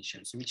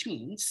coordination. So which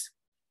means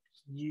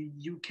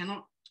you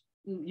cannot,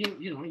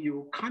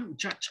 you can't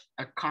judge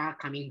a car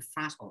coming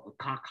fast or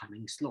a car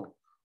coming slow,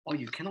 or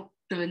you cannot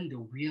turn the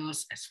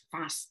wheels as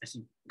fast as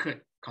you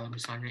could kalau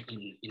misalnya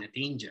in a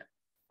danger,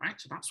 right?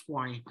 So that's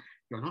why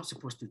you're not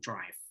supposed to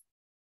drive.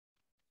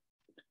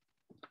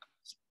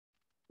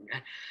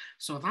 Okay,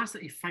 so that's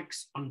the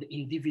effects on the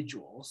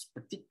individuals,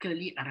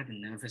 particularly out of the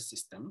nervous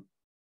system.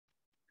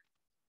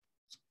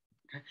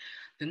 Okay,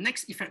 the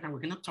next effect that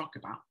we're going to talk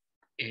about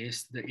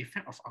is the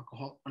effect of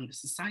alcohol on the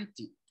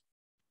society.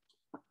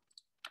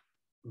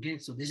 Okay,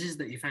 so this is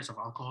the effects of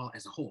alcohol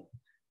as a whole,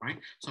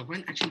 right? So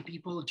when actually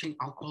people drink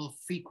alcohol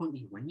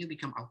frequently, when you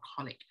become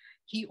alcoholic,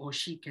 he or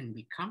she can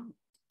become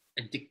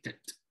addicted.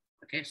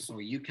 Okay,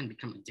 so you can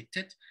become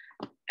addicted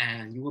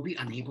and you will be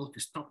unable to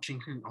stop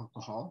drinking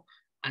alcohol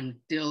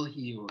until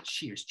he or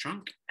she is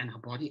drunk and her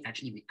body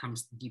actually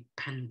becomes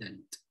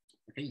dependent,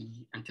 okay,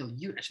 until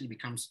you actually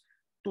becomes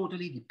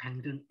totally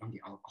dependent on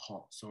the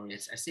alcohol. So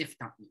it's as if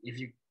that if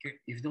you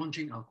don't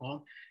drink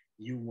alcohol,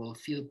 you will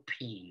feel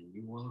pain,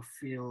 you will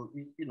feel,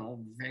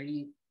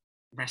 very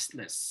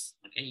restless,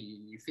 okay,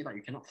 you feel like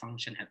you cannot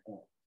function at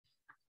all.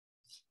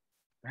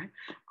 Right?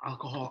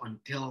 Alcohol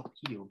until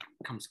he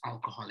becomes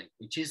alcoholic,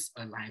 which is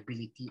a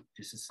liability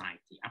to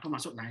society. Apa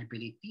maksud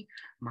liability?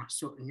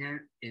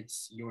 Maksudnya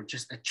you're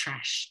just a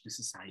trash to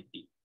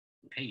society.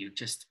 Okay, you're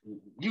just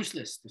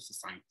useless to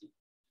society.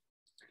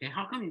 Okay,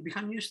 how come you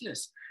become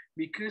useless?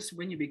 Because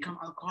when you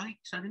become alcoholic,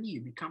 suddenly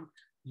you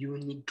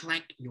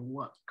neglect your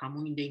work.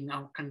 Kamu hindi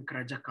ingaukan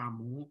kerja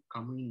kamu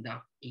hindi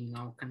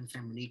ingaukan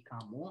family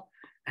kamu,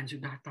 and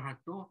sudah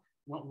tahu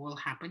what will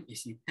happen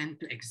is you tend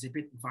to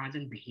exhibit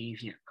violent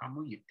behavior.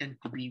 You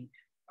tend to be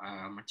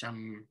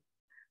macam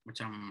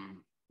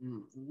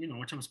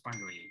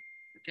spidery.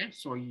 Okay,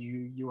 so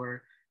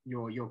you're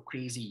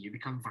crazy. You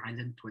become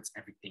violent towards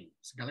everything.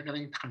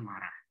 Segala-galanya akan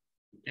marah.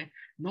 Okay,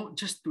 not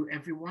just to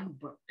everyone,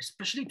 but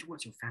especially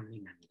towards your family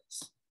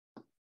members.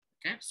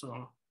 Okay,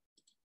 so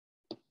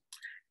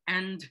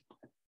and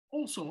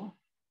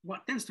also,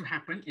 what tends to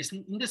happen is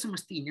hindi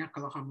semestinya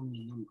kalau kamu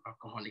minum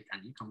alcoholic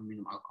kamu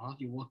minum alcohol,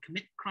 you will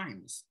commit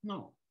crimes.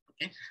 No,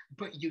 okay?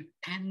 But you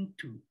tend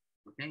to,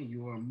 okay?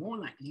 You are more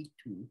likely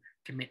to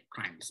commit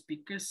crimes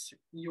because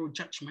your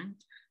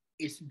judgment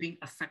is being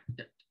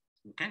affected,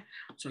 okay?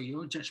 So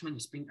your judgment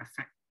is being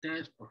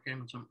affected, okay?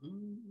 Macam,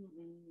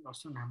 lepas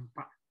tu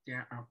nampak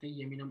dia, okay,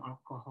 dia minum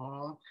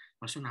alcohol,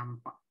 lepas tu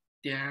nampak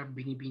dia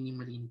bini-bini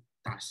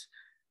melintas.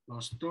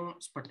 Lepas tu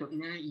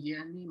sepatutnya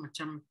ia ni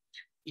macam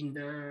in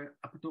the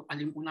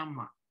alim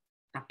ulama,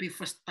 tapi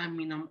first time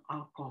minum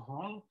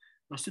alkohol,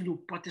 lepas tu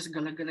lupa dia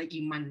segala-gala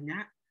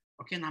imannya,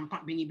 okay,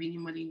 nampak bini-bini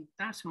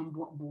melintas,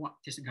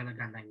 membuat-buat dia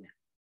segala-galanya,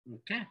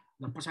 okay,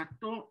 lepas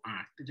itu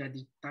terjadi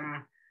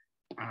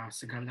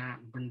segala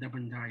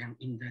benda-benda yang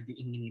indah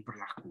diingini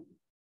berlaku,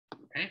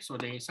 okay, so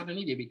they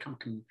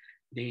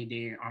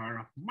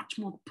are much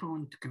more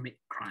prone to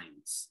commit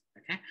crimes,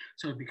 okay,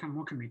 so they become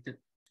more committed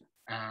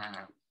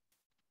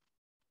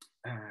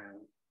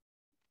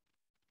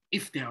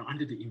if they are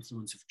under the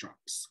influence of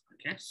drugs,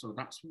 okay? So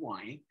that's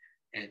why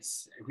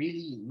it's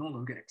really no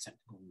longer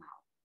acceptable now,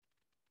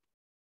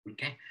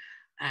 okay?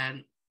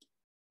 And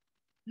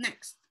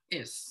next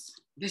this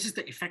is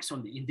the effects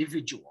on the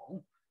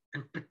individual,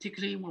 and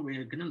particularly what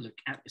we're gonna look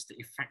at is the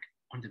effect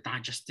on the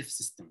digestive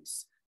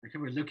systems, okay?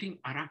 We're looking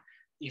at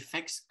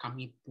effects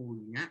kami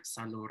punya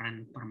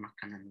saluran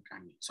permakanan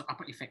kami. So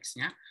apa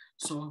effectsnya?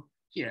 So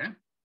here,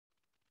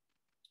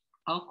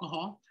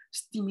 alcohol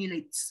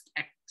stimulates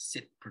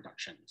acid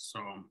production.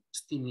 So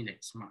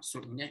stimulates,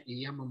 maksudnya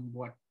ia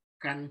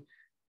membuatkan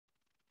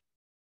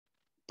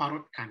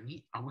parut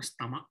kami, our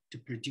stomach, to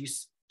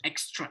produce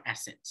extra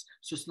acids.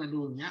 So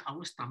selalunya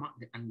our stomach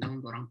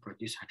diandang orang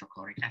produce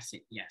hydrochloric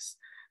acid, yes.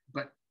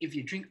 But if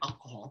you drink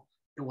alcohol,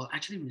 it will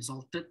actually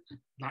result that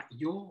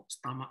your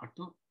stomach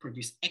itu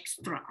produce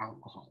extra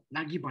alcohol,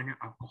 lagi banyak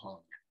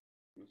alkoholnya.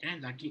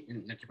 Okay, lagi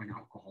banyak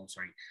alkohol,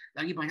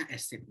 lagi banyak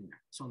acidnya,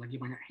 so lagi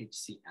banyak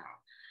HCl.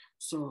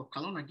 So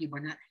kalau lagi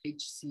banyak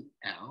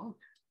HCl,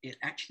 it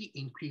actually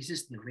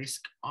increases the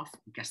risk of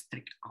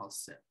gastric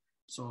ulcer.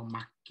 So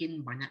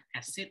makin banyak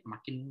acid,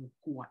 makin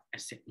kuat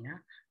acidnya,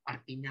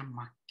 artinya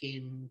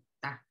makin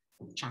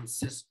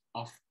chances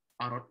of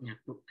parutnya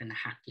tu kena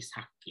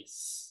hakis-hakis.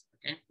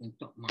 Okay,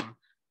 untuk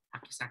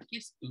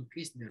hakis-hakis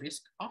increase the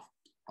risk of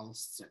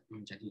ulcer,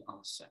 menjadi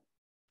ulcer.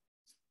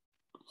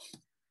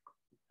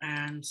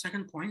 And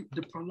second point,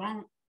 the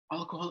prolonged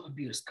alcohol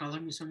abuse.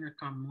 Kalau misalnya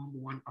kamu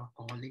bukan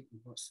alkoholik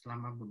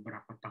selama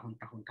beberapa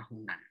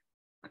tahunan,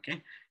 okay,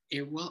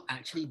 it will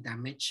actually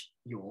damage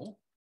your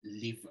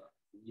liver.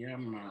 Ia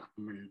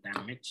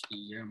mendamage,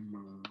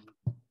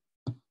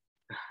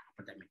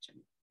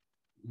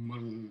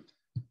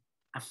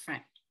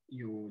 affect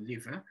your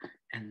liver,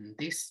 and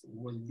this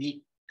will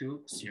lead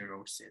to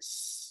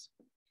cirrhosis.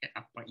 Okay,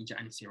 apa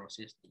ejaan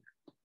cirrhosis?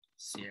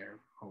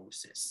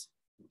 Cirrhosis.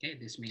 Okay,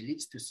 this may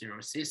lead to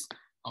cirrhosis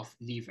of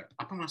liver.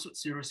 Apa maksud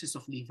cirrhosis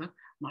of liver?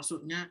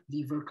 Maksudnya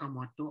liver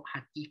kamu atau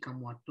hati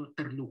kamu atau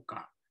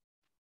terluka.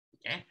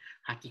 Okay,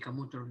 hati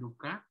kamu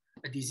terluka,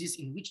 a disease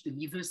in which the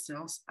liver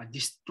cells are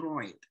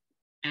destroyed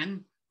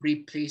and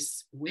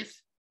replaced with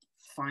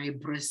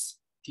fibrous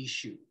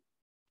tissue.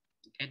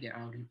 Okay, they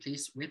are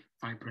replaced with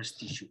fibrous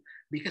tissue.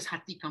 Because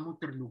hati kamu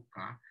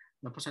terluka,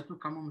 lepas itu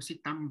kamu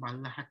mesti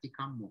tambahlah hati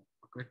kamu.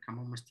 Okay,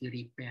 kamu mesti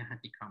repair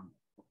hati kamu.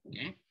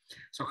 Okay,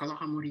 so kalau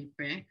kamu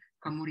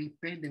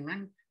repair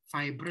dengan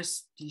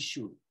fibrous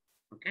tissue.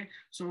 Okay,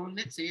 so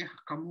let's say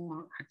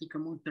hati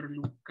kamu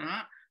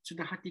terluka,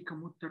 sudah hati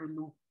kamu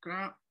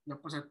terluka,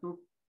 lepas itu,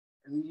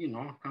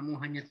 kamu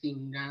hanya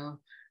tinggal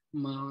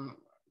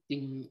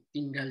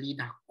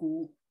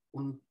lidahku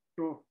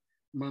untuk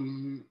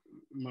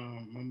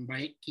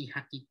membaiki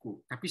hatiku.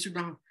 Tapi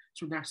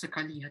sudah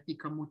sekali hati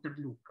kamu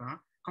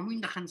terluka,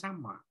 kamu tidak akan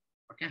sama.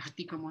 Okay,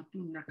 hati kamu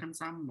itu tidak akan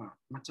sama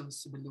macam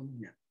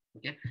sebelumnya.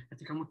 Okay,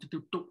 hati kamu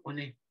tertutup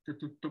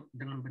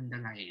dengan benda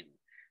lain.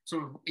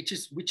 So which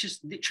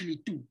is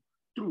literally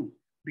true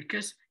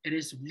because it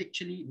is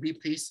literally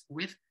replaced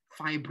with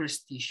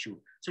fibrous tissue.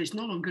 So it's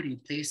no longer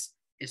replaced,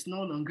 it's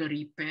no longer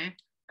repair.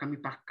 Kami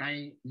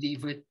pakai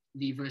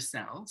liver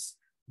cells,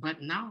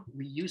 but now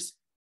we use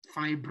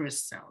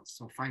fibrous cells,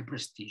 so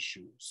fibrous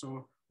tissue.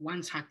 So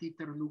once hati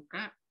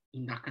terluka,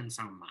 tidak akan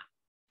sama.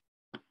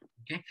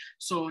 Okay,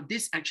 so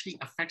this actually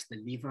affects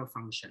the liver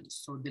functions.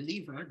 So the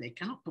liver, they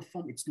cannot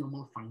perform its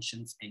normal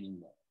functions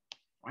anymore.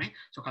 Right?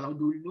 So kalau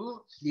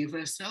dulu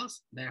liver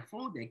cells,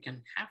 therefore they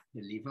can have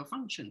the liver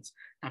functions.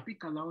 Tapi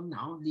kalau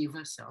now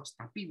liver cells,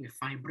 tapi with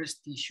fibrous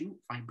tissue,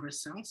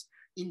 fibrous cells,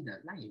 in the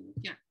lain,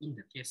 in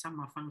the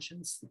sama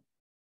functions.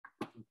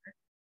 Okay.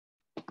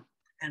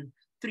 And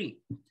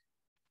 3,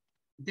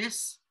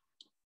 this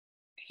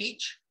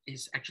H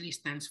is actually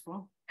stands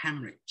for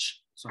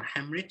hemorrhage. So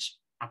hemorrhage,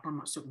 apa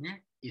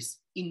maksudnya?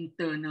 Is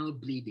internal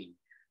bleeding.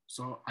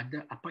 So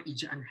ada apa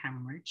ejaan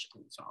hemorrhage?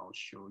 So I'll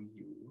show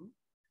you.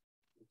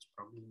 It's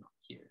probably not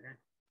here.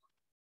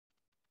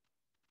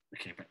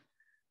 Okay, but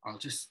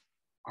I'll just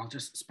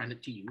spell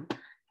it to you.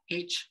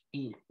 H,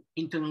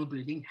 internal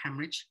bleeding,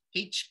 hemorrhage,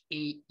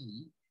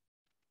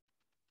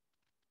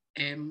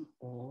 HAEMORHAGE,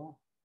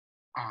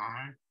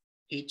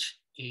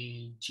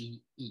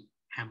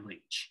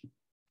 hemorrhage.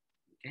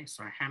 Okay,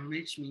 so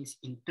hemorrhage means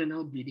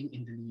internal bleeding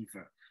in the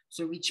liver.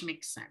 So which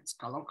makes sense.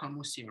 Kalau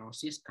kamu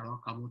cirrhosis, kalau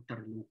kamu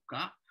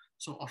terluka,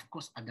 so of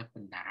course ada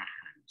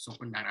pendarahan. So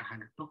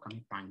pendarahan itu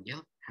kami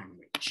panggil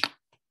hemorrhage,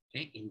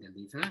 okay, in the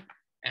liver,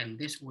 and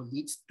this will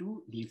lead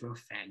to liver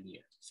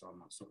failure. So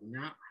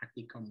maksudnya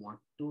hati kamu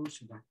itu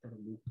sudah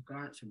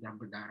terluka, sudah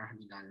berdarah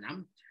di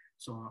dalam,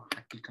 so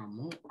hati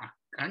kamu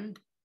akan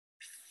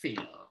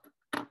fail,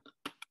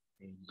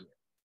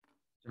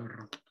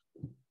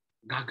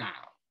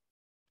 gagal.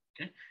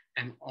 Okay,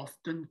 and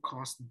often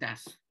cause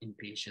death in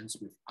patients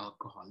with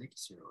alcoholic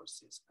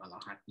cirrhosis.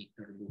 Kalau hati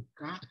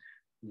terluka,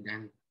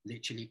 dan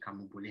literally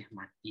kamu boleh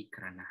mati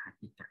kerana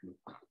hati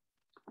terluka.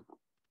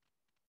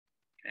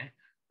 Okay,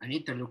 and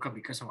ini terluka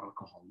because of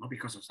alcohol, not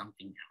because of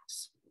something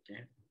else.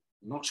 Okay,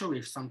 not sure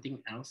if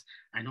something else.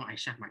 I know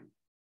Aisyah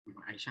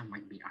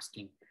might be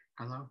asking.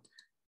 Kalau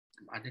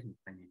ada nih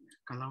tanya,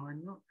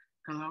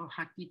 kalau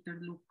hati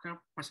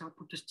terluka pasal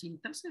putus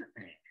cinta,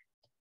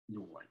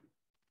 luar.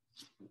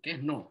 Okay,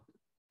 no,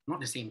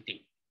 not the same thing.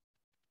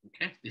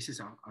 Okay, this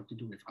is how to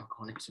do with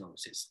alcoholic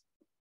cirrhosis.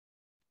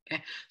 Okay,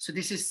 so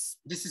this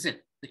is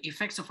it. The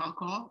effects of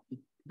alcohol,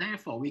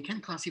 therefore, we can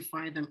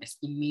classify them as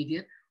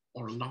immediate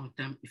or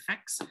long-term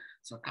effects.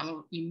 So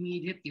kalau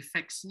immediate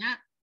effects-nya,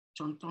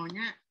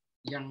 contohnya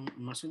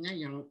maksudnya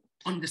yang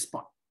on the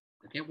spot.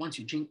 Okay, once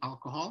you drink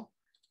alcohol,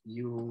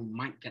 you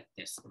might get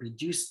this: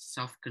 reduced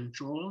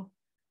self-control,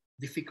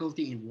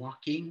 difficulty in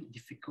walking,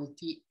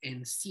 difficulty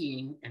in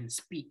seeing and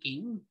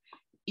speaking,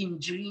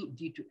 injury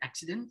due to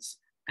accidents,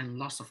 and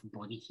loss of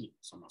body heat.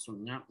 So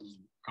maksudnya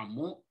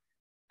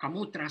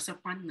kamu terasa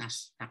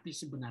panas, tapi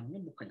sebenarnya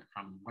bukan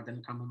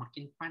badan kamu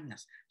makin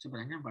panas,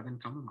 sebenarnya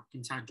badan kamu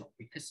makin sajok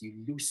because you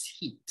lose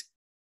heat.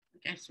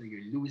 Okay, so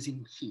you're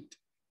losing heat.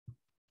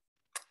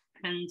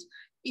 And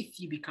if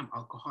you become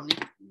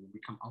alcoholic, you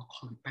become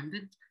alcohol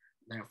dependent,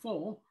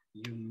 therefore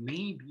you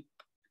may be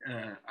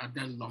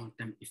other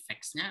long-term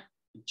effects,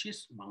 which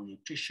is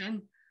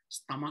malnutrition,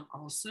 stomach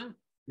ulcer,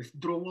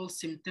 withdrawal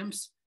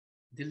symptoms,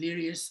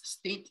 delirious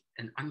state,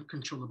 and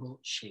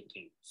uncontrollable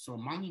shaking. So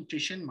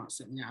malnutrition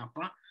maksudnya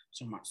apa?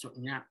 So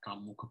maksudnya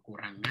kamu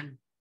kekurangan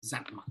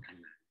zat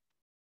makanan.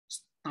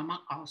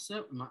 Stomach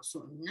ulcer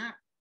maksudnya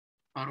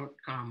parut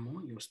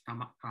kamu, your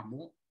stomach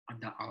kamu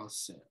ada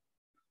ulcer.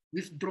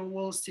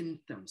 Withdrawal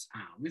symptoms.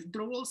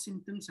 Withdrawal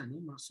symptoms ini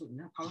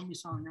maksudnya kalau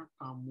misalnya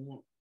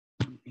kamu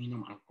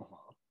minum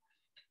alkohol,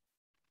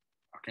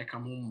 okay,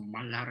 kamu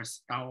malar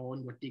setahun,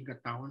 2-3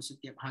 tahun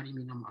setiap hari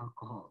minum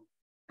alkohol.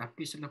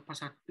 Tapi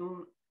selepas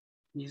itu,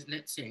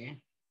 let's say,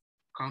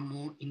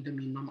 kamu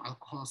minum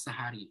alkohol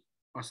sehari,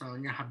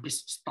 pasalnya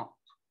habis stok,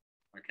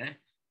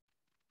 okay?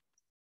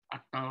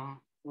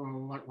 Atau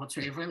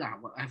whatsoever lah,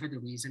 whatever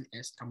the reason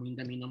is, kamu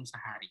minum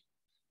sehari.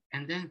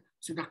 And then,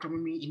 sudah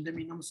kamu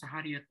minum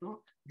sehari itu,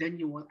 then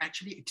you will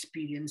actually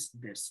experience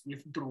this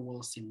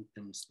withdrawal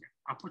symptoms.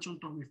 Apa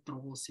contoh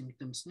withdrawal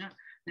symptoms-nya?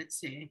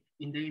 Let's say,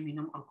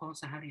 minum alkohol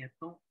sehari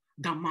itu,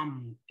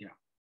 damam dia.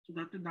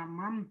 Sudah itu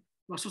damam,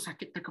 langsung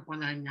sakit ke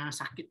kepalanya,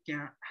 sakit ke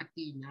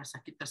hatinya,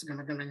 sakit ke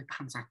segala-galanya,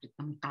 tahan sakit,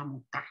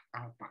 muntah-muntah,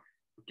 apa.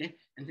 Okay?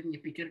 And then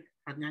you pikir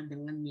hanya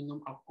dengan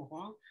minum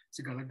alkohol,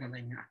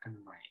 segala-galanya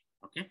akan baik.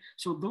 Okay?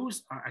 So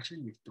those are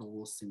actually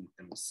withdrawal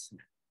symptoms.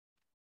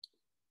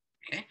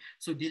 Okay,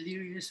 so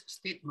delirious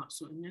state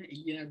maksudnya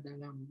ia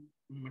dalam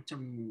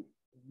macam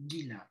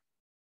gila,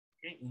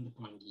 okay, ini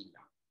memang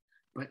gila,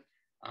 but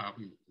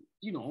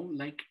you know,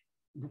 like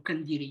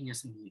bukan dirinya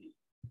sendiri.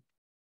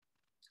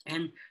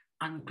 And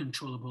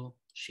uncontrollable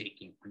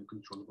shaking,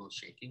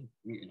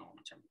 you know,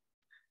 macam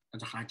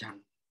kadang-kadang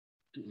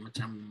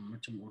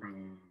macam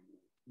orang,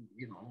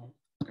 you know,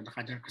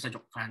 kadang-kadang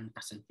kesajokan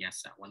tak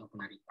sentiasa walaupun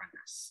hari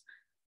panas.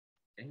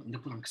 Okay, ini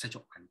bukan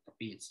kesajokan,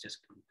 tapi it's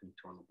just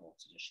uncontrollable,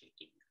 it's just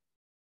shaking.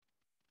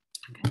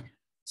 Okay,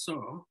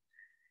 so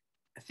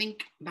I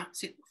think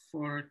that's it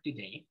for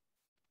today.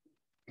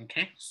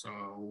 Okay, so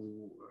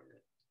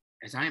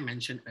as I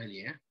mentioned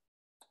earlier,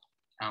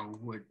 I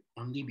would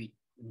only be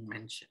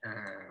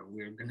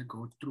we're going to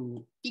go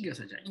through 3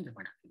 saja in the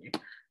banyak today.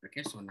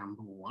 Okay, so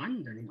number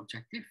 1, learning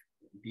objective,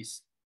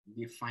 this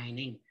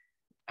defining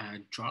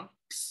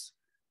drugs.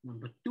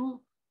 Number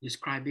 2,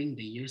 describing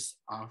the use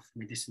of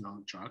medicinal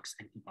drugs,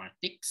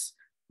 antibiotics,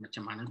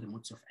 macam mana the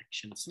modes of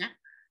actions-nya.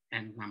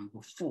 And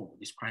number 4,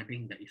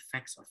 describing the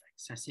effects of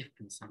excessive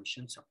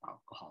consumption of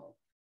alcohol.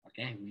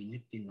 Okay, we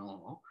need to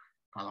know,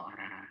 kalau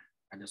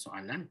ada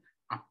soalan,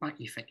 apa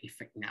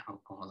efek-efeknya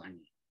alkohol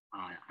ini?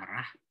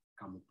 Arah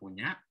kamu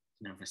punya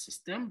nervous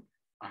system,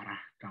 arah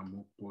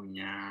kamu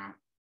punya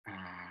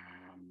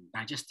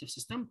digestive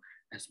system,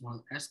 as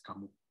well as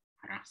kamu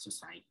arah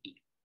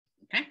society.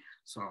 Okay,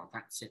 so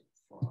that's it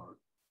for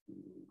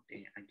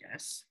today, I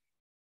guess.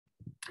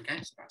 Okay,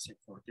 so that's it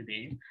for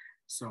today.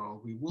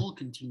 So we will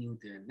continue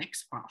the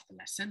next part of the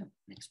lesson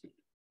next week.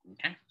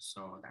 Okay,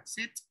 so that's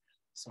it.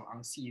 So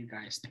I'll see you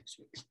guys next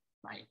week.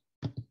 Bye.